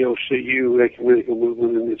member of COCU, Ecumenical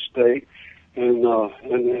Movement in its day, and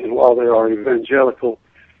while they are evangelical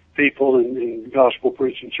people and gospel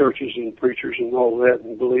preaching churches and preachers and all that,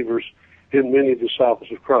 and believers in many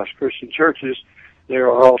disciples of Christ Christian churches, there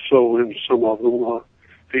are also in some of them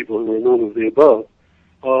people who are none of the above.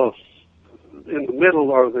 In the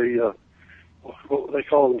middle are what they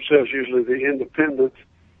call themselves usually the independent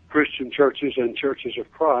Christian churches and churches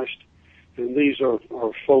of Christ, and these are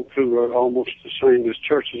folk who are almost the same as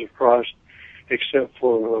churches of Christ, except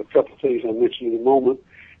for a couple of things I mentioned in a moment.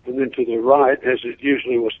 And then to the right, as it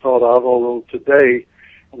usually was thought of, although today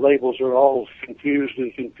labels are all confused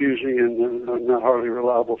and confusing and are not hardly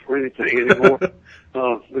reliable for anything anymore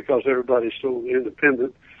because everybody's so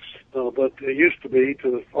independent. But it used to be,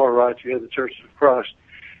 to the far right, you had the churches of Christ,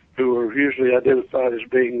 who were usually identified as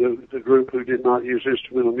being the group who did not use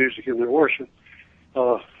instrumental music in their worship.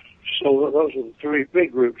 So those are the three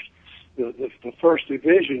big groups. The first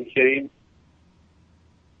division came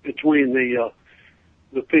between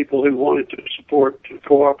the people who wanted to support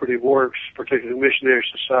cooperative works, particularly missionary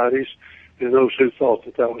societies, and those who thought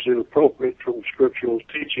that was inappropriate from scriptural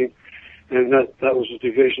teaching. And that was a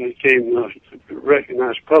division that came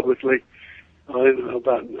recognized publicly in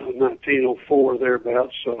about 1904,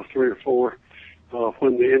 thereabouts, 3 or 4,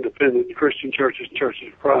 when the independent Christian churches and churches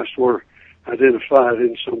of Christ were identified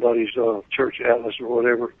in somebody's church atlas or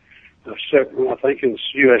whatever, separate, I think in the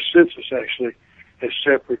U.S. Census actually, as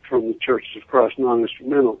separate from the churches of Christ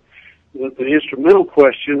non-instrumental. The instrumental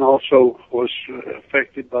question also was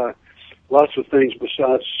affected by lots of things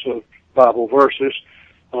besides Bible verses.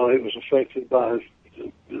 It was affected by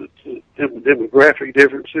demographic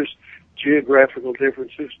differences, geographical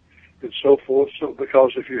differences, and so forth. So,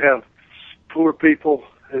 because if you have poor people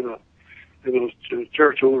in a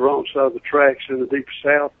church on the wrong side of the tracks in the deep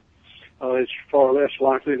south, it's far less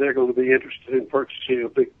likely they're going to be interested in purchasing a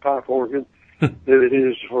big pipe organ than it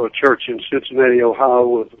is for a church in Cincinnati, Ohio,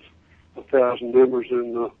 with 1,000 members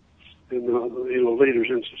and leaders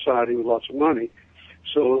in society with lots of money.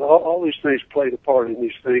 So all these things played a part in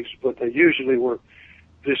these things, but they usually were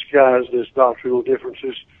disguised as doctrinal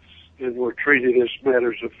differences and were treated as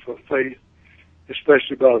matters of faith,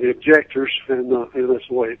 especially by the objectors, and that's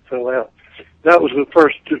the way it fell out. That was the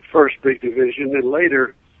first big division. Then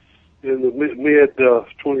later, in the mid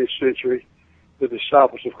 20th century, the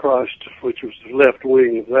Disciples of Christ, which was the left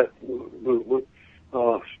wing of that movement,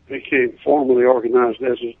 became formally organized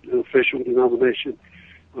as an official denomination.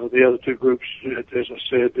 The other two groups, as I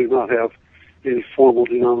said, do not have any formal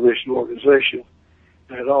denominational organization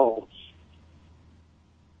at all.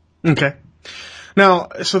 Okay. Now,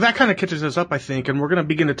 so that kind of catches us up, I think, and we're going to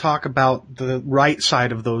begin to talk about the right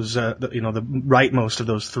side of those, the rightmost of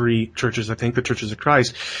those three churches, I think, the churches of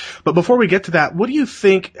Christ. But before we get to that, what do you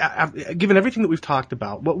think, given everything that we've talked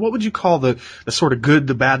about, what would you call the sort of good,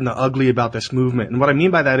 the bad, and the ugly about this movement? And what I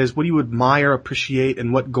mean by that is, what do you admire, appreciate,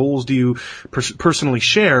 and what goals do you personally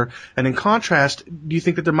share? And in contrast, do you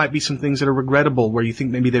think that there might be some things that are regrettable where you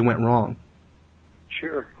think maybe they went wrong?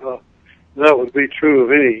 Sure. That would be true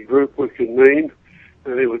of any group we could name.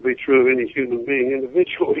 And it would be true of any human being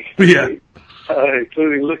individually,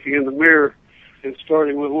 including looking in the mirror and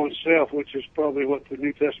starting with oneself, which is probably what the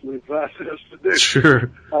New Testament advises us to do. Sure.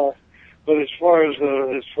 But as far as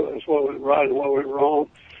what went right and what went wrong,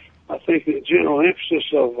 I think the general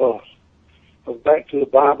emphasis of back to the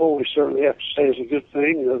Bible, we certainly have to say is a good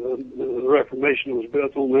thing. The Reformation was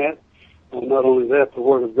built on that. Not only that, the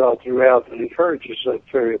Word of God throughout encourages that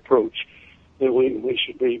very approach. That we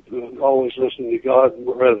should be always listening to God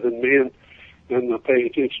rather than men, and paying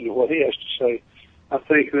attention to what He has to say. I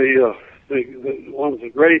think one of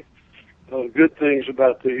the great good things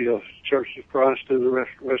about the Church of Christ and the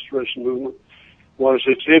Restoration Movement was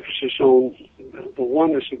its emphasis on the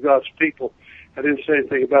oneness of God's people. I didn't say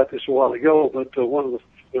anything about this a while ago, but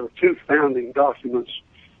there are two founding documents,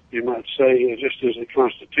 you might say, just as the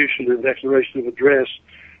Constitution and Declaration of Address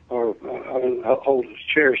hold a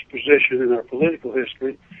cherished position in our political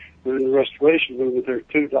history. But in the Restoration Movement, there are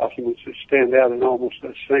two documents that stand out in almost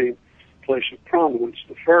that same place of prominence.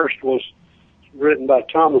 The first was written by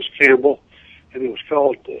Thomas Campbell, and it was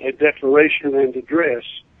called A Declaration and Address,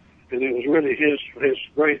 and it was really his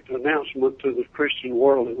great announcement to the Christian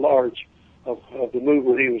world at large of the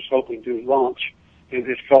movement he was hoping to launch, and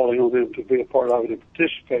his calling on them to be a part of it and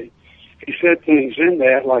participate. he said things in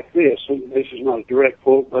that like this. And this is not a direct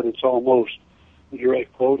quote, but it's almost a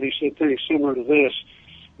direct quote. He said things similar to this,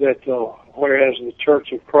 that whereas the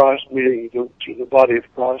Church of Christ, meaning the body of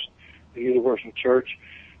Christ, the universal church,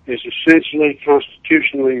 is essentially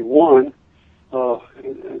constitutionally one.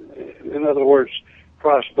 In other words,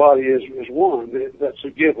 Christ's body is one. That's a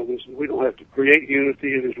given. We don't have to create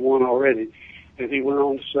unity. It is one already. And he went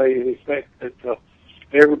on to say, in effect, that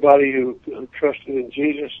everybody who trusted in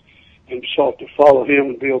Jesus and sought to follow him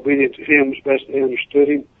and be obedient to him as best they understood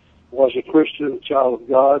him was a Christian, a child of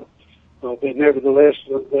God. But nevertheless,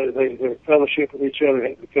 their fellowship with each other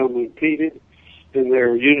had become impeded, and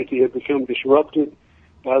their unity had become disrupted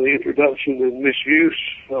by the introduction and misuse,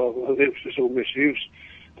 emphasis on misuse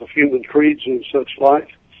of human creeds and such like,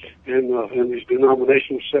 and these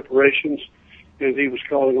denominational separations. And he was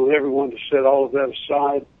calling on everyone to set all of that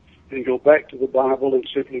aside and go back to the Bible and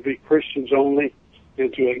simply be Christians only,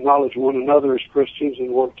 and to acknowledge one another as Christians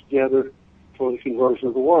and work together for the conversion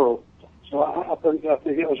of the world. So I think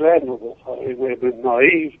it was admirable. It may have been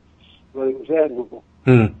naive, but it was admirable.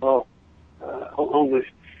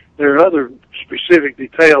 There are other specific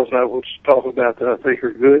details I will talk about that I think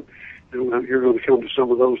are good, and you're going to come to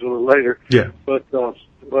some of those a little later. Yeah. But on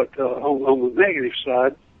the negative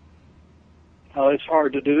side, it's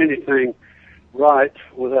hard to do anything right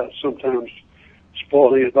without sometimes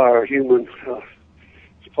spoiling it by our human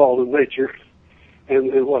fallen nature.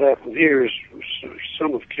 And what happened here is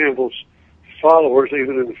some of Campbell's followers,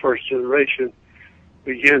 even in the first generation,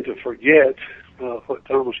 began to forget what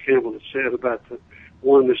Thomas Campbell had said about the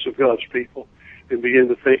oneness of God's people, and began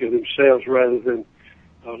to think of themselves, rather than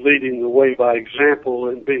leading the way by example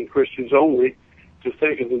and being Christians only, to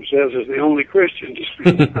think of themselves as the only Christians.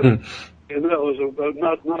 And that was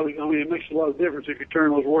it makes a lot of difference if you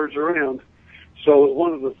turn those words around. So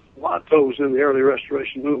one of the mottos in the early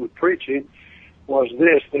Restoration movement preaching was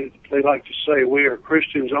this: they like to say, we are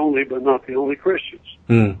Christians only, but not the only Christians.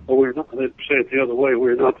 Or we're not, they'd say it the other way,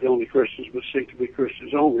 we're not the only Christians, but seek to be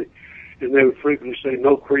Christians only. And they would frequently say,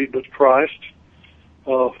 no creed but Christ,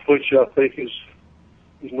 which I think is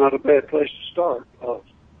not a bad place to start.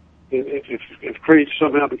 If creeds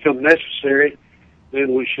somehow become necessary,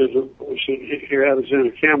 then we should hear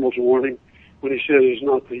Alexander Campbell's warning when he said it is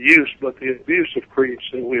not the use but the abuse of creeds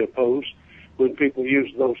that we oppose. When people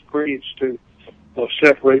use those creeds to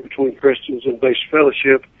separate between Christians and base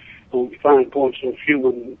fellowship on fine points of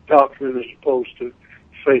human doctrine as opposed to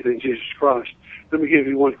faith in Jesus Christ. Let me give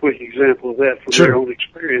you one quick example of that from their own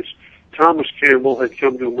experience. Thomas Campbell had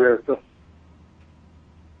come to America.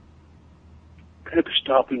 I had to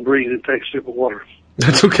stop and breathe and take a sip of water.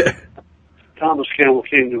 That's okay. Thomas Campbell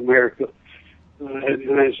came to America,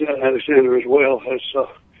 and as Alexander as well, as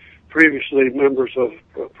previously members of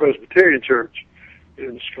Presbyterian Church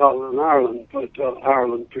in Scotland and Ireland, but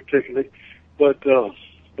Ireland particularly, but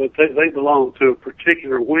they belonged to a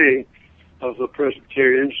particular wing of the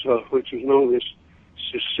Presbyterians, which is known as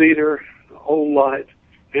Seceder, Old Light,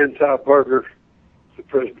 Anti-Burger, the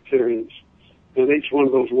Presbyterians. And each one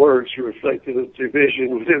of those words reflected a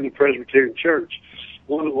division within the Presbyterian Church.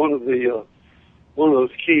 One of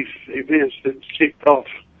those key events that kicked off,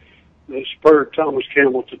 that spurred Thomas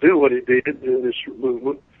Campbell to do what he did in this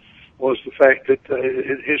movement, was the fact that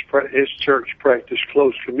his church practiced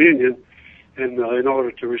close communion, and in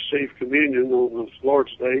order to receive communion on the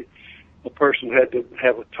Lord's Day, a person had to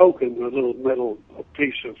have a token, a little metal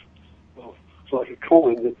piece of it's like a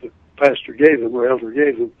coin that the pastor gave them or elder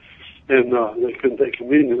gave them, and they couldn't take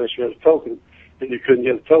communion unless you had a token, and you couldn't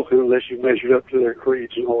get a token unless you measured up to their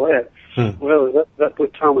creeds and all that. Well, that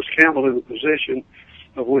put Thomas Campbell in the position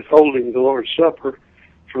of withholding the Lord's Supper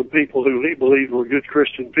from people who he believed were good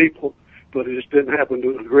Christian people, but he just didn't happen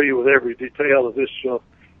to agree with every detail of this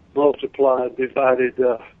multiply divided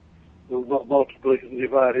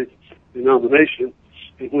denomination.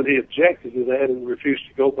 And when he objected to that and refused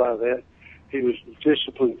to go by that, he was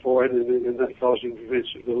disciplined for it, and that caused him to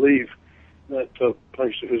eventually leave that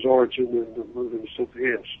place of his origin and move into something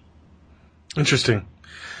else. Interesting.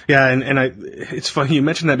 Yeah, and it's funny you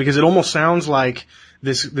mentioned that, because it almost sounds like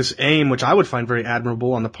this aim, which I would find very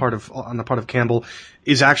admirable on the part of Campbell,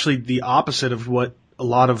 is actually the opposite of what a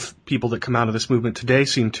lot of people that come out of this movement today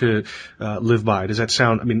seem to live by. Does that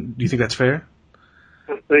sound? I mean, do you think that's fair?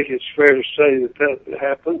 I think it's fair to say that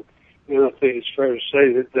happened. And I think it's fair to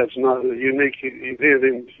say that that's not a unique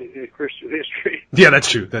event in Christian history. Yeah, that's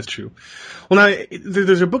true. That's true. Well, now,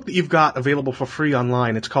 there's a book that you've got available for free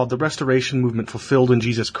online. It's called The Restoration Movement Fulfilled in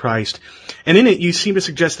Jesus Christ. And in it, you seem to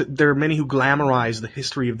suggest that there are many who glamorize the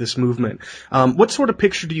history of this movement. What sort of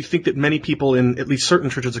picture do you think that many people in at least certain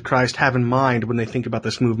churches of Christ have in mind when they think about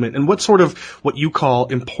this movement? And what sort of what you call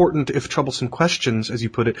important, if troublesome, questions, as you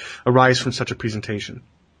put it, arise from such a presentation?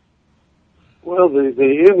 Well,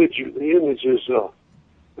 the image is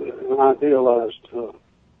an idealized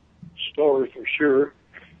story for sure.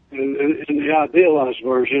 And in the idealized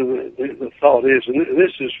version, the thought is, and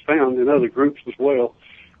this is found in other groups as well,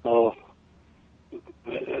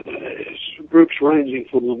 groups ranging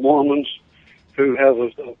from the Mormons, who have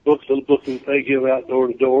a little book that they give out door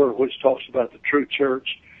to door, which talks about the true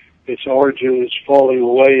church, its origin, its falling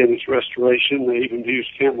away, and its restoration. They even use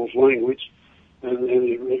Campbell's language. And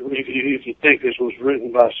you could think this was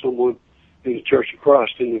written by someone in the Church of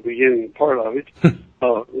Christ in the beginning part of it.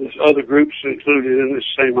 There's other groups included in this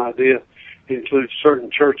same idea. It includes certain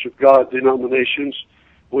Church of God denominations,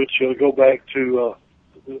 which go back to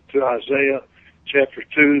Isaiah chapter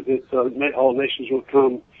 2, that all nations will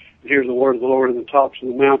come and hear the word of the Lord in the tops of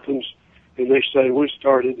the mountains. And they say we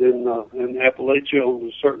started in Appalachia on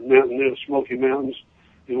a certain mountain near the Smoky Mountains,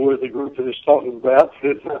 and we're the group that it's talking about.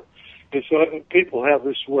 And so people have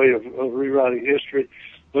this way of rewriting history.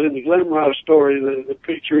 But in the glamorized story, the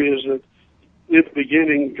picture is that in the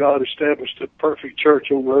beginning, God established a perfect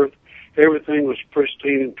church on earth. Everything was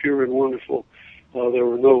pristine and pure and wonderful. There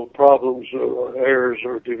were no problems or errors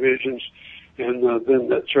or divisions. And then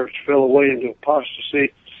that church fell away into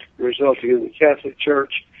apostasy, resulting in the Catholic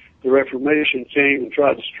Church. The Reformation came and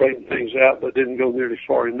tried to straighten things out, but didn't go nearly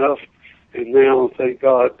far enough. And now, thank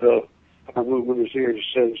God, our movement is here to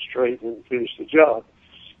set it straight and finish the job.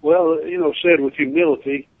 Well, said with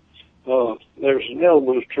humility, there's an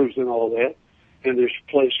element of truth in all that, and there's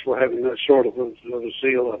a place for having that sort of a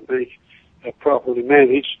zeal, I think, properly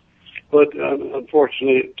managed. But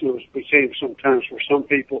unfortunately, it became sometimes for some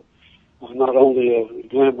people not only a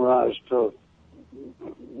glamorized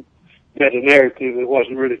meta-narrative that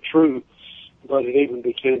wasn't really true, but it even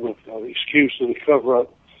became an excuse and a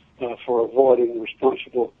cover-up for avoiding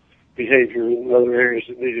responsible behavior in other areas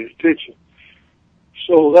that needed attention.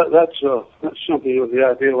 So that's something of the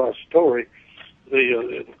idealized story.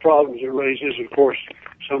 The problems it raises, of course,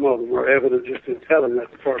 some of them are evident just in telling that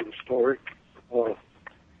part of the story.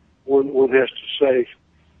 One has to say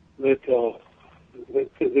that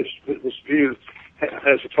this view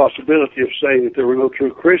has a possibility of saying that there were no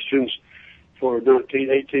true Christians for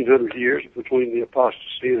 1800 years between the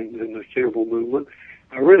apostasy and the Campbell movement.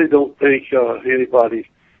 I really don't think anybody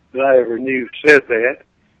that I ever knew said that,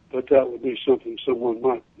 but that would be something someone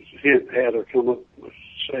might hint at or come up with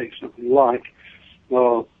saying something like.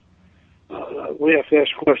 We have to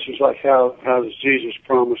ask questions like how does Jesus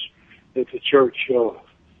promise that the church,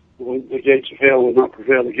 the gates of hell will not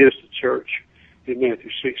prevail against the church in Matthew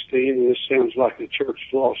 16, and this sounds like the church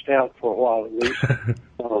lost out for a while at least.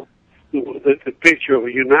 The picture of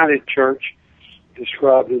a united church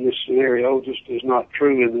described in this scenario just is not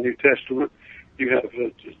true in the New Testament. You have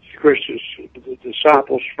Christians, the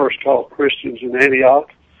disciples first called Christians in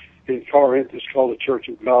Antioch. In Corinth, it's called the Church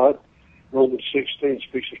of God. Romans 16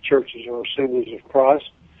 speaks of churches or assemblies of Christ.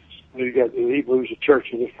 You got in Hebrews, the church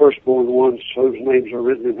of the firstborn ones whose names are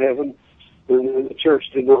written in heaven. And the church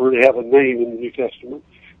did not really have a name in the New Testament.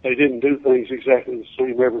 They didn't do things exactly the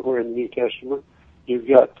same everywhere in the New Testament. You've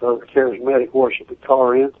got charismatic worship at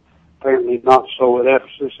Corinth, apparently not so at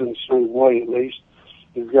Ephesus in the same way at least.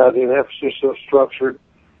 You've got in Ephesus a structured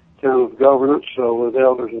kind of governance with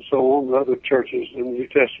elders and so on. The other churches in the New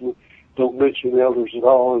Testament don't mention elders at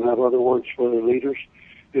all and have other words for their leaders.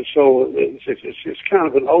 And so it's kind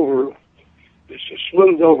of it's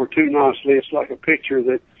smoothed over too nicely. It's like a picture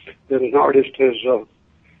that an artist has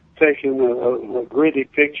taken a gritty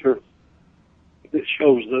picture that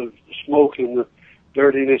shows the smoke and the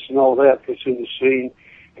dirtiness and all that that's in the scene,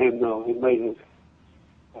 and made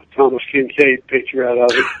a Thomas Kincaid picture out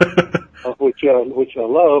of it, which I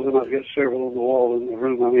love, and I've got several on the wall in the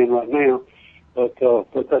room I'm in right now. But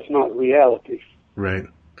that's not reality. Right.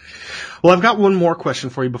 Well, I've got one more question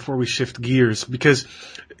for you before we shift gears, because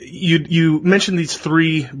you mentioned these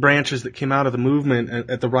three branches that came out of the movement,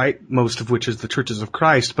 at the right, most of which is the Churches of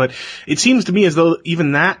Christ. But it seems to me as though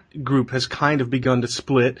even that group has kind of begun to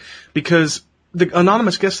split, because the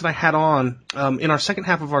anonymous guest that I had on, in our second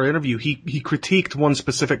half of our interview, he critiqued one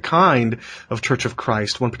specific kind of Church of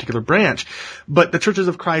Christ, one particular branch. But the Churches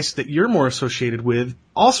of Christ that you're more associated with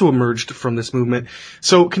also emerged from this movement.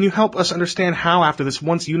 So can you help us understand how, after this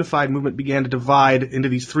once unified movement began to divide into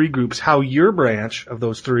these three groups, how your branch of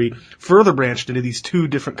those three further branched into these two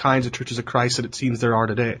different kinds of Churches of Christ that it seems there are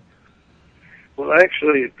today? Well,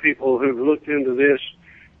 actually, people who've looked into this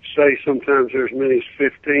say sometimes there's as many as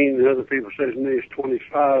 15, and other people say as many as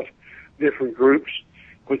 25 different groups,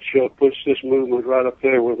 which puts this movement right up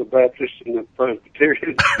there with the Baptists and the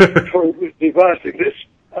Presbyterian for divisiveness.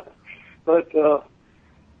 But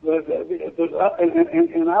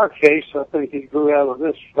in our case, I think it grew out of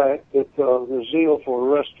this fact that the zeal for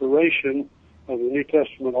restoration of the New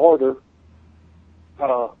Testament order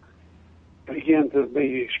began to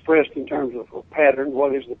be expressed in terms of a pattern.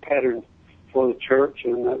 What is the pattern for the church?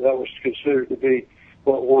 And that was considered to be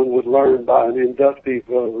what one would learn by an inductive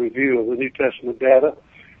review of the New Testament data.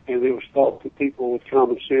 And it was thought that people with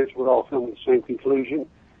common sense would all come to the same conclusion.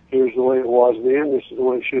 Here's the way it was then, this is the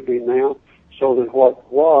way it should be now. So that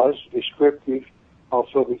what was descriptive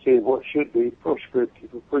also became what should be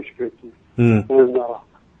proscriptive or prescriptive. And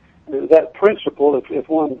that principle, if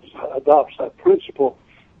one adopts that principle,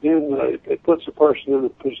 then it puts a person in a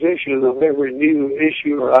position of every new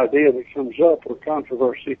issue or idea that comes up or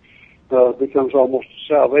controversy becomes almost a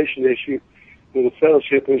salvation issue and a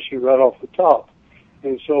fellowship issue right off the top.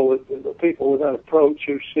 And so the people with that approach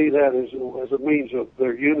who see that as a means of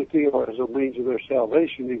their unity or as a means of their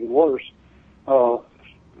salvation, even worse, for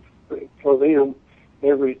them,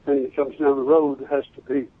 everything that comes down the road has to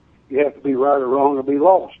be, you have to be right or wrong or be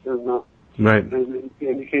lost. And right. And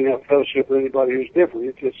you can't have fellowship with anybody who's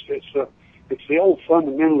different. It's the old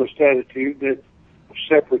fundamentalist attitude that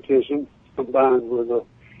separatism combined with a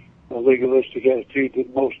legalistic attitude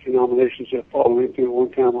that most denominations have fallen into at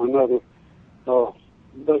one time or another. To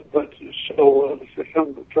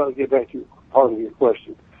try to get back to part of your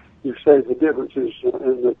question, you say the differences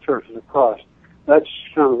in the Churches of Christ. That's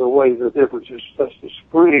kind of the way the differences, that's the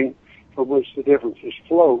spring from which the differences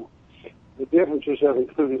flow. The differences have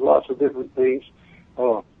included lots of different things.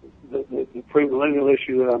 The premillennial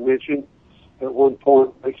issue that I mentioned at one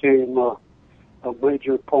point became a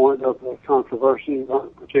major point of controversy,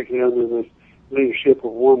 particularly under the leadership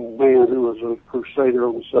of one man who was a crusader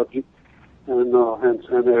on the subject. And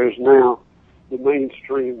there is now the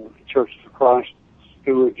mainstream Churches of Christ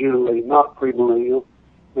who are generally not premillennial.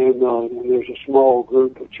 And there's a small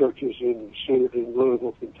group of churches centered in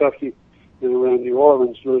Louisville, Kentucky, and around New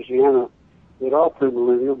Orleans, Louisiana, that are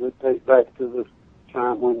premillennial, that date back to the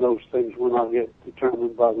time when those things were not yet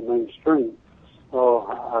determined by the mainstream.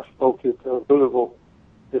 I spoke at Louisville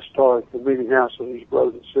Historic, the meeting house of these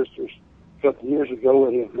brothers and sisters, a couple of years ago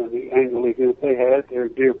at the annual event they had. They're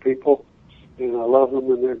dear people, and I love them,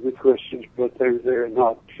 and they're good Christians, but they're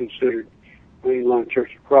not considered mainline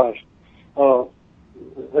Church of Christ.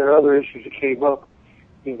 There are other issues that came up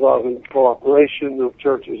involving cooperation of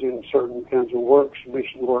churches in certain kinds of works,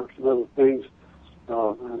 mission works, and other things. A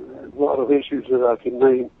lot of issues that I can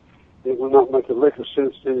name that will not make a lick of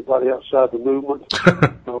sense to anybody outside the movement,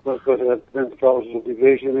 but have been causes of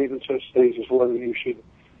division, even such things as whether you should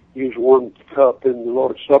use one cup in the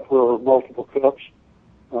Lord's Supper or multiple cups,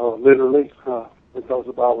 literally, because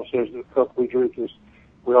the Bible says the cup we drink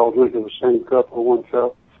we all drink in the same cup or one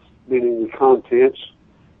cup, meaning the contents.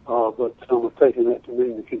 But some have taken that to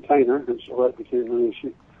mean the container, and so that became an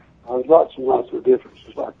issue. There's lots and lots of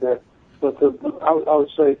differences like that. But I would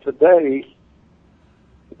say today,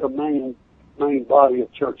 the main body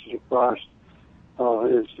of Churches of Christ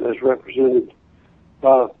is represented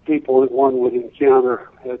by people that one would encounter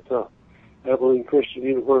at Abilene Christian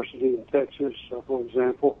University in Texas, for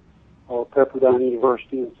example, or Pepperdine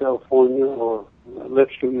University in California, or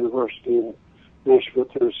Lipscomb University in Nashville,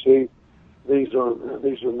 Tennessee. These are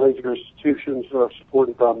major institutions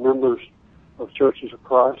supported by members of Churches of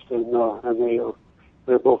Christ, and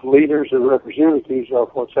they're both leaders and representatives of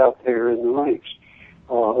what's out there in the ranks.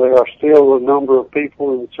 There are still a number of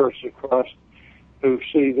people in the Churches of Christ who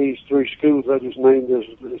see these three schools I just named as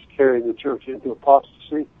carrying the church into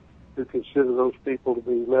apostasy, who consider those people to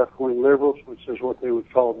be left-wing liberals, which is what they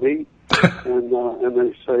would call me, and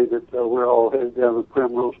they say that we're all headed down the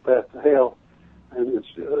primrose path to hell, and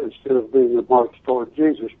instead of being a march toward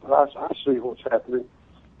Jesus. But I see what's happening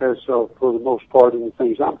as, for the most part, in the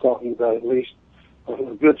things I'm talking about at least, a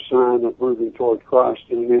good sign of moving toward Christ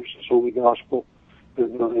and an emphasis on the gospel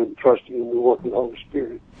and trusting in the work of the Holy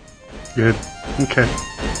Spirit. Good. Okay.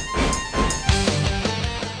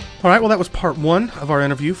 All right, well, that was part one of our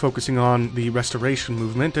interview focusing on the Restoration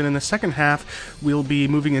movement. And in the second half, we'll be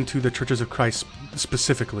moving into the Churches of Christ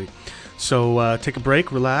specifically. So take a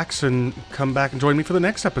break, relax, and come back and join me for the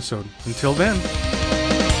next episode. Until then.